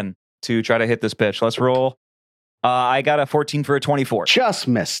 +10 to try to hit this bitch. Let's roll. I got a 14 for a 24. Just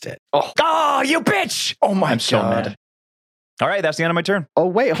missed it. Oh, you bitch! Oh my I'm so God. mad. All right, that's the end of my turn. Oh,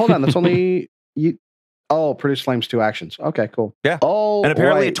 wait, hold on. That's only you. Oh, Produce Flame's 2 actions. Okay, cool. Yeah. Oh, And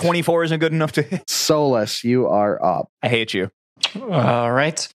apparently right. a 24 isn't good enough to hit. Solus, you are up. I hate you. All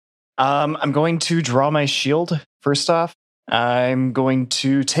right. I'm going to draw my shield first off. I'm going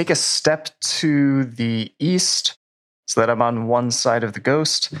to take a step to the east so that I'm on one side of the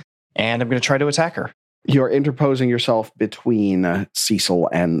ghost, and I'm going to try to attack her. You're interposing yourself between Cecil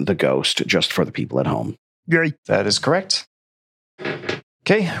and the ghost, just for the people at home. Yay. That is correct.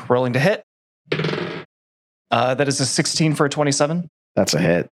 Okay, rolling to hit. That is a 16 for a 27. That's a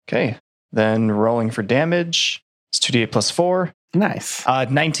hit. Okay, then rolling for damage. It's 2d8 plus 4. Nice.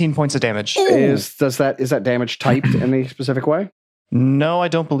 19 points of damage. Is that damage typed in any specific way? No, I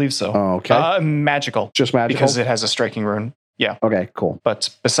don't believe so. Oh, okay. Magical. Just magical? Because it has a striking rune. Yeah. Okay, cool. But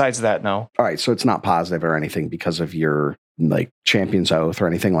besides that, no. All right, so it's not positive or anything because of your Champion's Oath or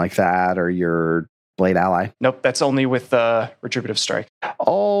anything like that, or your Blade Ally? Nope, that's only with Retributive Strike.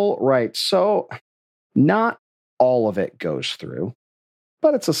 All right, so not all of it goes through,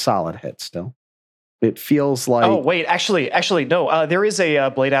 but it's a solid hit still. It feels like... Oh, wait, actually, no. There is a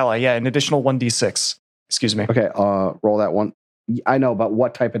Blade Ally, yeah, an additional 1d6. Excuse me. Okay, roll that one. I know, but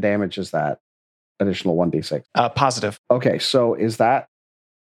what type of damage is that? Additional 1d6. Positive. Okay, so is that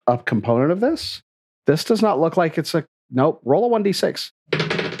a component of this? This does not look like it's a... Nope, roll a 1d6.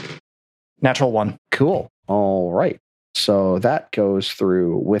 Natural 1. Cool. All right. So that goes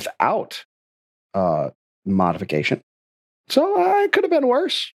through without modification. So it could have been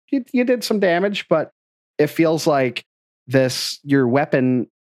worse. You did some damage, but it feels like your weapon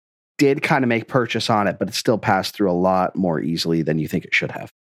did kind of make purchase on it, but it still passed through a lot more easily than you think it should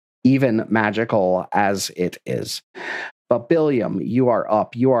have. even magical as it is. But Billiam, you are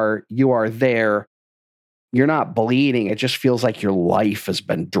up. You are there. You're not bleeding. It just feels like your life has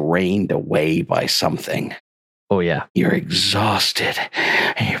been drained away by something. Oh, yeah. You're exhausted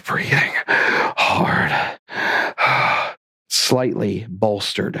and you're breathing hard. Slightly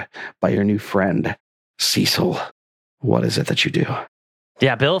bolstered by your new friend, Cecil. What is it that you do?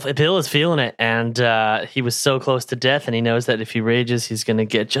 Yeah, Bill is feeling it, and he was so close to death, and he knows that if he rages, he's going to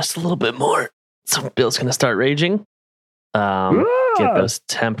get just a little bit more. So Bill's going to start raging. Get those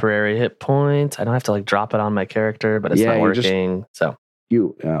temporary hit points. I don't have to like drop it on my character, but it's not working. So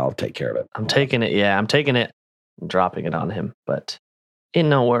I'll take care of it. I'm taking it. Yeah, I'm taking it and dropping it on him, but it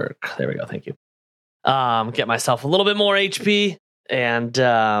no work. There we go. Thank you. Get myself a little bit more HP, and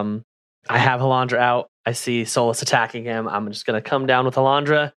I have Halandra out. I see Solus attacking him. I'm just going to come down with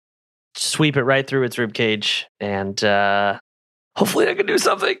Halandra, sweep it right through its ribcage, and hopefully I can do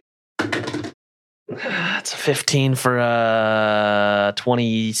something. It's a 15 for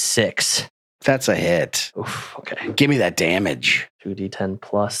 26. That's a hit. Oof, okay. Give me that damage. 2d10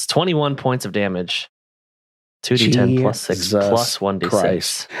 plus 21 points of damage. 2d10 plus 6 plus 1d6.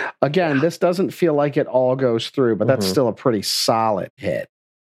 Christ. Again, this doesn't feel like it all goes through, but that's still a pretty solid hit.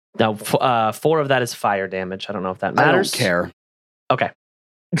 Now, 4 of that is fire damage. I don't know if that matters. I don't care. Okay.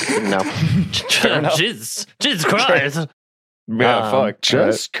 No. Jesus Christ. Yeah, fuck.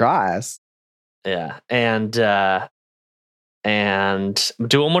 Just Christ. Yeah. And do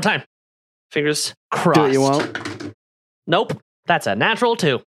it one more time. Fingers crossed. Do it, you won't? Nope. That's a natural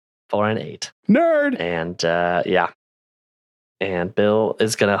 2 for an 8. Nerd. And yeah. And Bill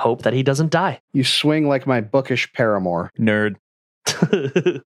is going to hope that he doesn't die. You swing like my bookish paramour. Nerd.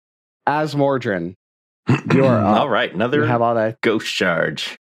 Asmordran, you're up. All right, another You have all that ghost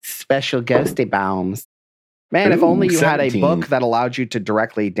charge. special ghosty bombs. Man, if Ooh, only you had a 17. book that allowed you to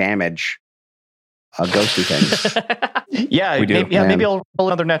directly damage ghosty things. Yeah, We do. maybe I'll roll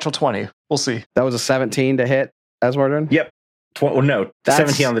another natural 20. We'll see. That was a 17 to hit, Asmordran? Yep. No, That's-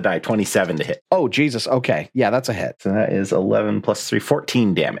 17 on the die, 27 to hit. Oh, Jesus. Okay. Yeah, that's a hit. So that is 11 plus 3,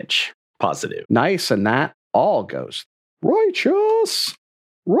 14 damage. Positive. Nice. And that all goes. Righteous.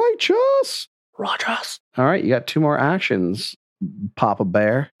 Rogers. All right. You got 2 more actions, Papa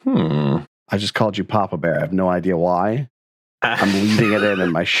Bear. I just called you Papa Bear. I have no idea why. I'm leaving it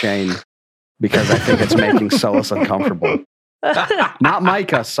in my shame because I think it's making Solus uncomfortable. Not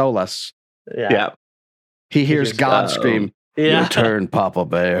Micah, Solus. Yeah. He hears God Uh-oh. scream, Yeah. "Your turn, Papa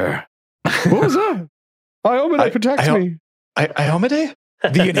Bear." What was that? Iomade protects me. Iomade?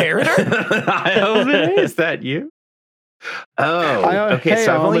 The inheritor? Iomade, is that you? Oh, okay. Hey,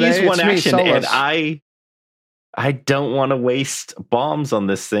 So I've only Iomade, used one it's me, action, and Solus. I don't want to waste bombs on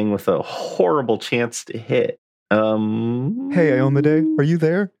this thing with a horrible chance to hit. Hey, Iomade, are you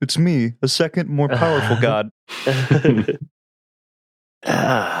there? It's me, a second, more powerful god.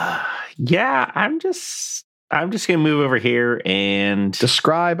 Yeah, I'm just gonna move over here, and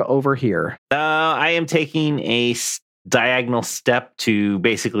Describe over here. I am taking a diagonal step to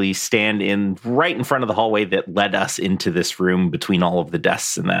basically stand right in front of the hallway that led us into this room between all of the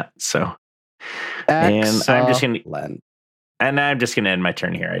desks and that. So, and I'm just gonna end my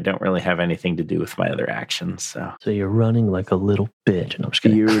turn here. I don't really have anything to do with my other actions. So you're running like a little bitch. And I'm just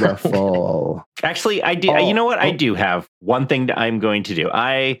kidding. Beautiful. actually, I do. You know what? I do have one thing that I'm going to do.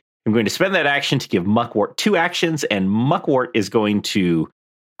 I am going to spend that action to give Muckwort 2 actions, and Muckwort is going to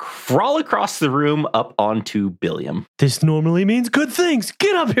crawl across the room up onto Billiam. This normally means good things.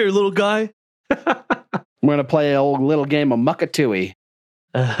 Get up here, little guy. I'm going to play a little game of Muckatooey.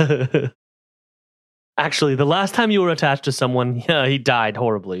 Actually, the last time you were attached to someone, he died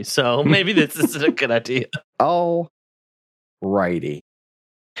horribly. So maybe this isn't a good idea. All righty.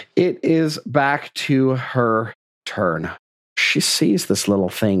 It is back to her turn. She sees this little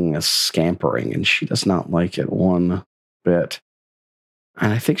thing is scampering, and she does not like it one bit.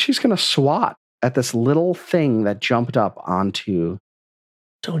 And I think she's going to swat at this little thing that jumped up onto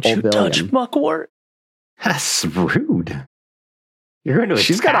Don't Old you Billiam. touch Muckwort. That's rude. You're going to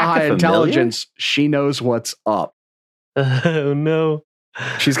She's got a attack high familiar? intelligence. She knows what's up. Oh, no.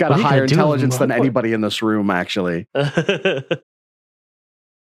 She's got What a are you higher gonna do, intelligence than Muckwort? anybody in this room, actually.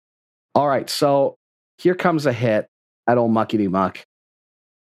 All right, so here comes a hit at old Muckety Muck.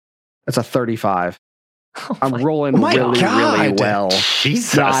 That's a 35. I'm rolling my really God. well.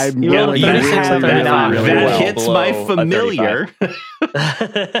 Jesus. I'm You rolling know, really, you have really, that- really that well. hits my Below a familiar.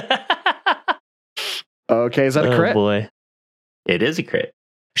 Okay, is that a Oh, crit? boy. It is a crit.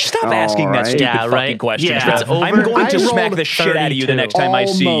 Stop asking All that right. stupid Yeah, fucking right. question, Yeah. Trev. It's over. I'm going to I smack rolled the shit out of you the 32. next time I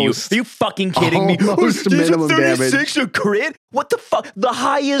see you. Almost. Are you fucking kidding me? Almost There's a minimum damage. 36 a crit? What the fuck? The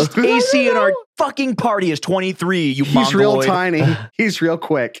highest AC in our fucking party is 23, you He's real mongoloid. tiny. He's real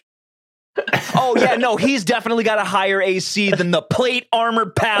quick. Oh, yeah, no, he's definitely got a higher AC than the plate armor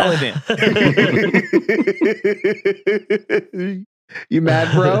paladin. You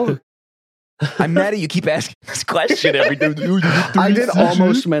mad, bro? I'm mad at you. Keep asking this question every day. I did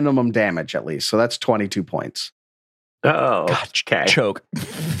almost minimum damage at least, so that's 22 points. Oh, okay. Choke.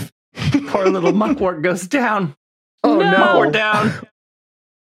 Poor little muckwort goes down. Oh No. Muckwort down.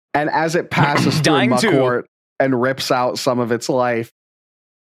 And as it passes through Dying too. Muckwort and rips out some of its life,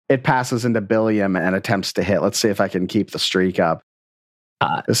 it passes into Billiam and attempts to hit. Let's see if I can keep the streak up.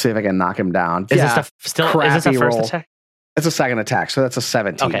 Let's see if I can knock him down. Is this is this a crappy first roll. attack? It's a second attack, so that's a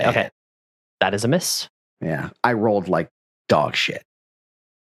 17. Okay. That is a miss. Yeah, I rolled like dog shit.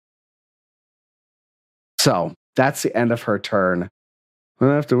 So that's the end of her turn. I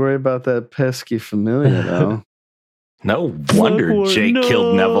don't have to worry about that pesky familiar, though. No wonder Jake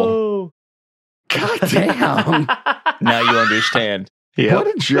killed Neville. God damn. Now you understand. What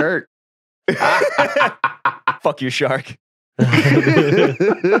a jerk. Fuck your shark.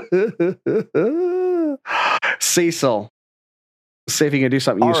 Cecil, see if you can do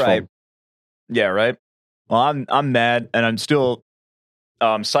something All useful. right. Yeah, right. Well, I'm mad, and I'm still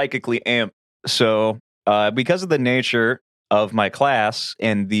psychically amped. So, because of the nature of my class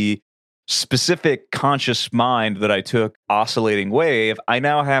and the specific conscious mind that I took oscillating wave, I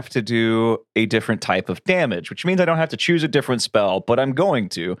now have to do a different type of damage, which means I don't have to choose a different spell, but I'm going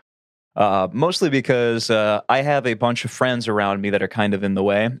to. Mostly because I have a bunch of friends around me that are kind of in the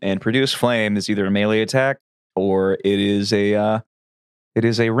way, and Produce Flame is either a melee attack or it is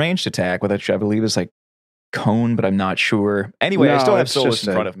a ranged attack, which I believe is like cone, but I'm not sure. Anyway, I No, still have it's Solus just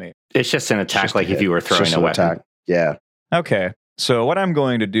in a- front of me. It's just an attack, Just a like if hit. you were It's throwing just a an weapon. attack. Yeah. Okay, so what I'm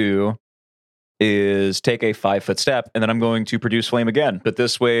going to do is take a 5-foot step, and then I'm going to Produce Flame again. But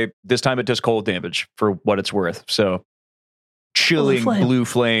this time it does cold damage for what it's worth. So chilling flame. blue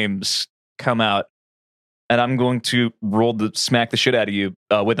flames come out, and I'm going to smack the shit out of you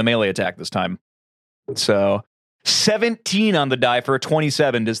with a melee attack this time. So 17 on the die for a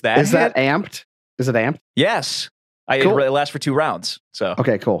 27. Does that Is that hit? amped? Is it amped? Yes. Cool. It lasts for 2 rounds. So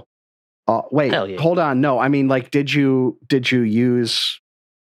Okay, cool. Wait, Hell yeah. hold on. No, I mean, like, did you use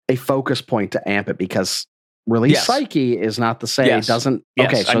a focus point to amp it? Because release Yes. Psyche is not the same. Yes. It doesn't. yes,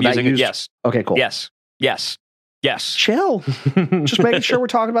 Okay, so I'm that using used. it. Yes. Okay, cool. Yes. Chill. Just making sure we're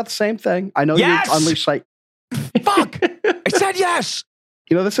talking about the same thing. I know Yes! you unleash Psyche. Fuck. I said yes.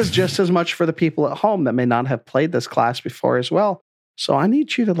 You know, this is just as much for the people at home that may not have played this class before as well. So I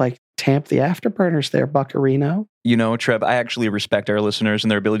need you to like tamp the afterburners there, Buccarino. You know, Trev, I actually respect our listeners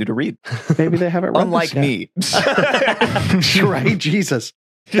and their ability to read. Maybe they haven't read Unlike this yet. me. Right? Jesus.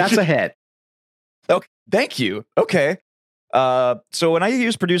 That's a hit. Okay, thank you. Okay. So when I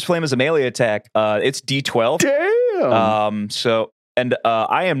use Produce Flame as a melee attack, it's D12. Damn.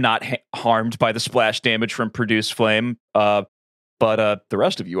 I am not harmed by the splash damage from Produce Flame, but the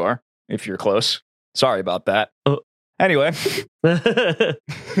rest of you are, if you're close. Sorry about that. Anyway.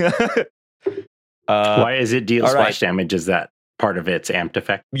 Why is it deal all splash right. damage? Is that part of its amped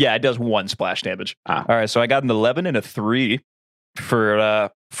effect? Yeah, it does 1 splash damage. Ah. All right, so I got an 11 and a 3 for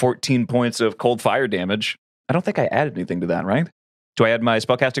 14 points of cold fire damage. I don't think I added anything to that, right? Do I add my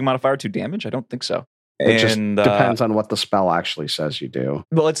spellcasting modifier to damage? I don't think so. It just And, depends on what the spell actually says you do.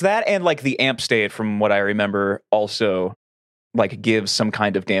 Well, it's that and like the amp state, from what I remember, also like gives some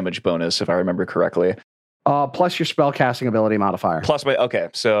kind of damage bonus, if I remember correctly. Plus your spell casting ability modifier.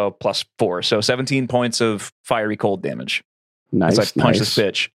 So plus 4. So 17 points of fiery cold damage. Nice. As I punch nice. this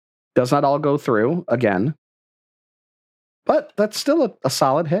bitch. Does not all go through again. But that's still a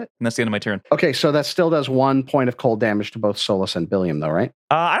solid hit. And that's the end of my turn. Okay, so that still does 1 point of cold damage to both Solus and Billiam, though, right?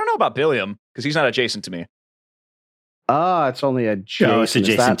 I don't know about Billiam, because he's not adjacent to me. It's only adjacent. No, it's Is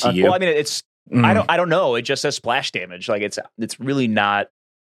adjacent that to you. Well, I mean, it's Mm. I don't know. It just says splash damage. Like it's really not.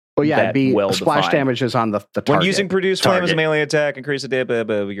 Well, yeah, it'd that be well splash defined. damage is on the target. When using Produce Flame as a Target. melee attack, increase the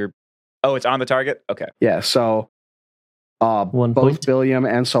damage. It's on the target. Okay. Yeah, so 1 both point. Billiam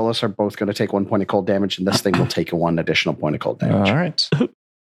and Solus are both going to take 1 point of cold damage, and this thing will take 1 additional point of cold damage. All right.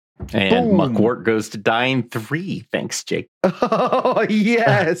 And Boom. Muckwort goes to dying 3. Thanks, Jake. Oh,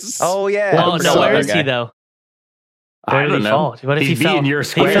 yes. Oh yeah. Well, I'm no, where sorry, is he though? Where I did don't he know. fall? What if He'd he be fell? in your he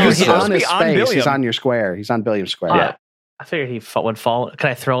square. fell He's here? supposed on to his be on space. He's Billiam. on your square. He's on Billiam's square. Yeah. I figured he would fall. Can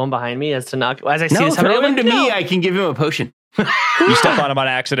I throw him behind me as to knock? As I see No, this happen, throw I'm him to like, me. no. I can give him a potion. You step on him on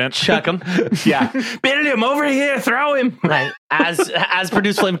accident. Chuck him. Yeah. Billiam, over here, throw him. Right. As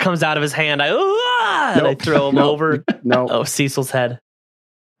Produce Flame comes out of his hand, and I throw him over. No, Cecil's head.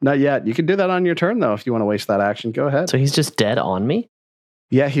 not yet. You can do that on your turn, though, if you want to waste that action. Go ahead. So he's just dead on me?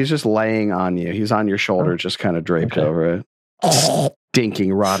 Yeah, he's just laying on you. He's on your shoulder, just kind of draped over it.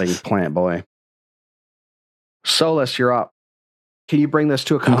 Stinking, rotting plant boy. Solus, you're up. Can you bring this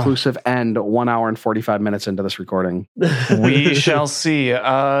to a conclusive end 1 hour and 45 minutes into this recording? We shall see.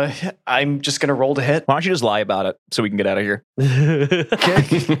 I'm just going to roll to hit. Why don't you just lie about it so we can get out of here?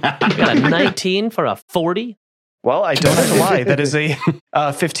 I got a 19 for a 40. Well, I don't have to lie. That is a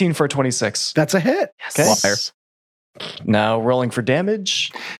 15 for a 26. That's a hit. Yes. Now rolling for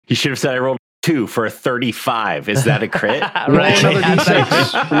damage. He should have said I rolled 2 for a 35. Is that a crit? Roll Right. another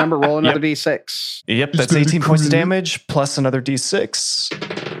d6. Remember, roll another d6. Yep, that's 18 points of damage plus another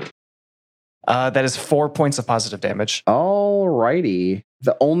d6. That is 4 points of positive damage. All righty.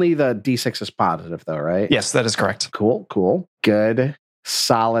 Only the d6 is positive, though, right? Yes, that is correct. Cool. Good.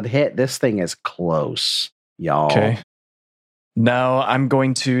 Solid hit. This thing is close, y'all. Okay. Now I'm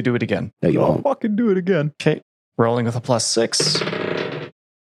going to do it again. No, you won't. Fucking do it again. Okay. Rolling with a +6.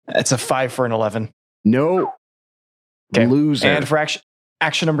 It's a 5 for an 11. No. Okay. Loser. And for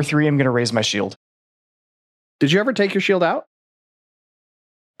action number 3, I'm going to raise my shield. Did you ever take your shield out?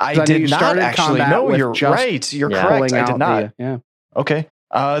 I 'Cause I knew did you not started actually. combat No, with you're just right. You're Yeah. correct. Pulling I out did not. yeah. Okay.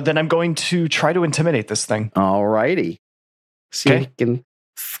 Then I'm going to try to intimidate this thing All righty. See if Okay. you can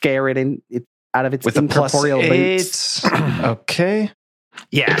scare it out of its with a incorporeal boots. +8. Okay.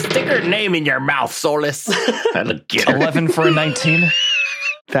 Yeah, stick her name in your mouth, Solus. That'll get her. 11 for a 19.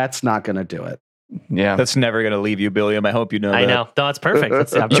 That's not going to do it. Yeah. That's never going to leave you, Billiam. I hope you know I that. know. No, it's perfect.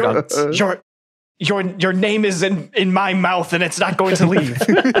 That's the outcome. Your name is in my mouth and it's not going to leave.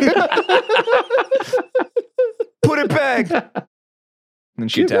 Put it back.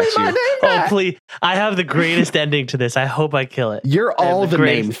 And she attacks you. Oh, please. I have the greatest ending to this. I hope I kill it. You're all the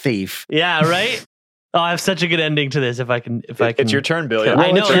greatest- name thief. Yeah, right? Oh, I have such a good ending to this if I can. It's your turn, Billiam.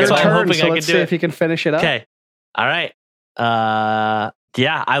 I know, it's your that's why I'm turn, hoping so I can let's do see it. if you can finish it up. Okay. All right.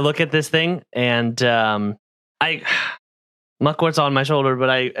 Yeah, I look at this thing and Muckwart's on my shoulder, but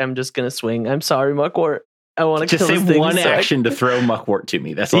I am just going to swing. I'm sorry, Muckwort. I want to Just kill say this thing. one so I- action to throw Muckwort to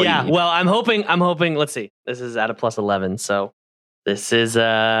me. That's all Yeah, you need. well, I'm hoping, let's see. This is at a +11, so this is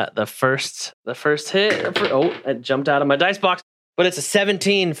the first hit. Oh, it jumped out of my dice box, but it's a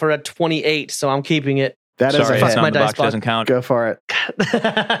 17 for a 28, so I'm keeping it. That is Sorry, a it's hit. on my the dice box box. doesn't count. Go for it.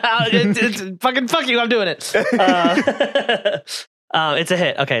 It's fucking fuck you, I'm doing it. It's a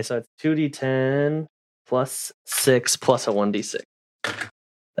hit. Okay, so it's 2d10 plus 6 plus a 1d6.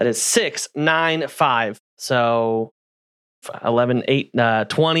 That is 6, 9, 5. So 11, 8,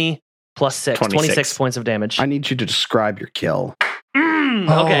 20 plus 6. 26 points of damage. I need you to describe your kill.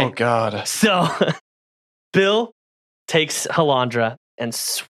 Okay. Oh, God. So Bill takes Halandra and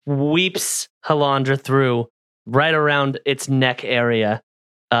sweeps Halandra through right around its neck area.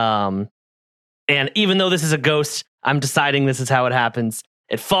 And even though this is a ghost, I'm deciding this is how it happens.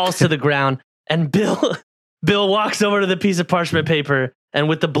 It falls to the ground, and Bill walks over to the piece of parchment paper, and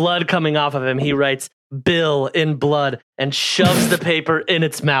with the blood coming off of him, he writes "Bill" in blood and shoves the paper in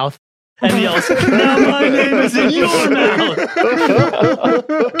its mouth and yells, "Now my name is in your mouth!"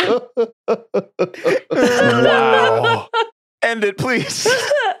 Wow. End it, please.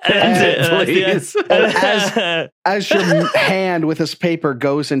 Please. As your hand with this paper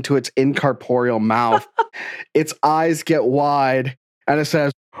goes into its incorporeal mouth, its eyes get wide and it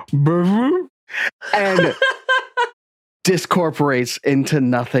says, "Brr," and discorporates into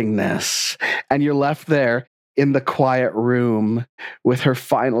nothingness. And you're left there in the quiet room with her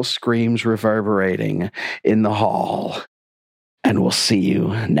final screams reverberating in the hall. And we'll see you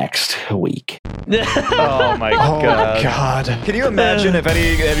next week. Oh my Oh, god. God. Can you imagine if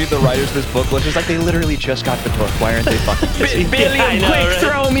any of the writers of this book was just like they literally just got the book? Why aren't they fucking using it? Billiam, I know, quick, right?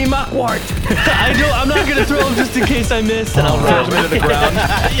 throw me Muckwort. I'm not going to throw him just in case I miss, and I'll Throws him into the ground.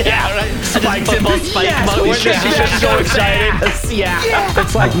 Yeah, right. Spikes him. Spike We're motion. just so excited. Yeah.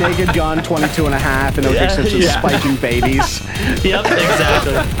 It's like Naked Gun 22 and a half and O.J. Simpson's Yeah. spiking babies. Yep,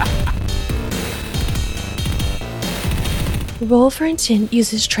 exactly. Roll for Intent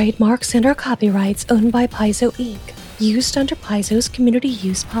uses trademarks and/or copyrights owned by Paizo Inc., used under Paizo's community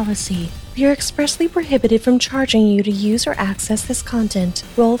use policy. We are expressly prohibited from charging you to use or access this content.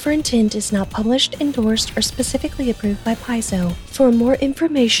 Roll for Intent is not published, endorsed, or specifically approved by Paizo. For more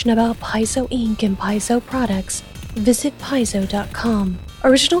information about Paizo Inc. and Paizo products, visit paizo.com.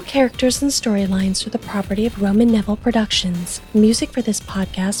 Original characters and storylines are the property of Roman Neville Productions. Music for this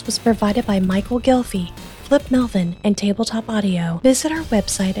podcast was provided by Michael Gilfie. Flip Melvin, and Tabletop Audio. Visit our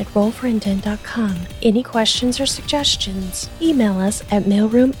website at rollforintent.com. Any questions or suggestions, email us at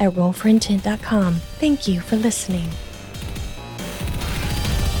mailroom@rollforintent.com. Thank you for listening.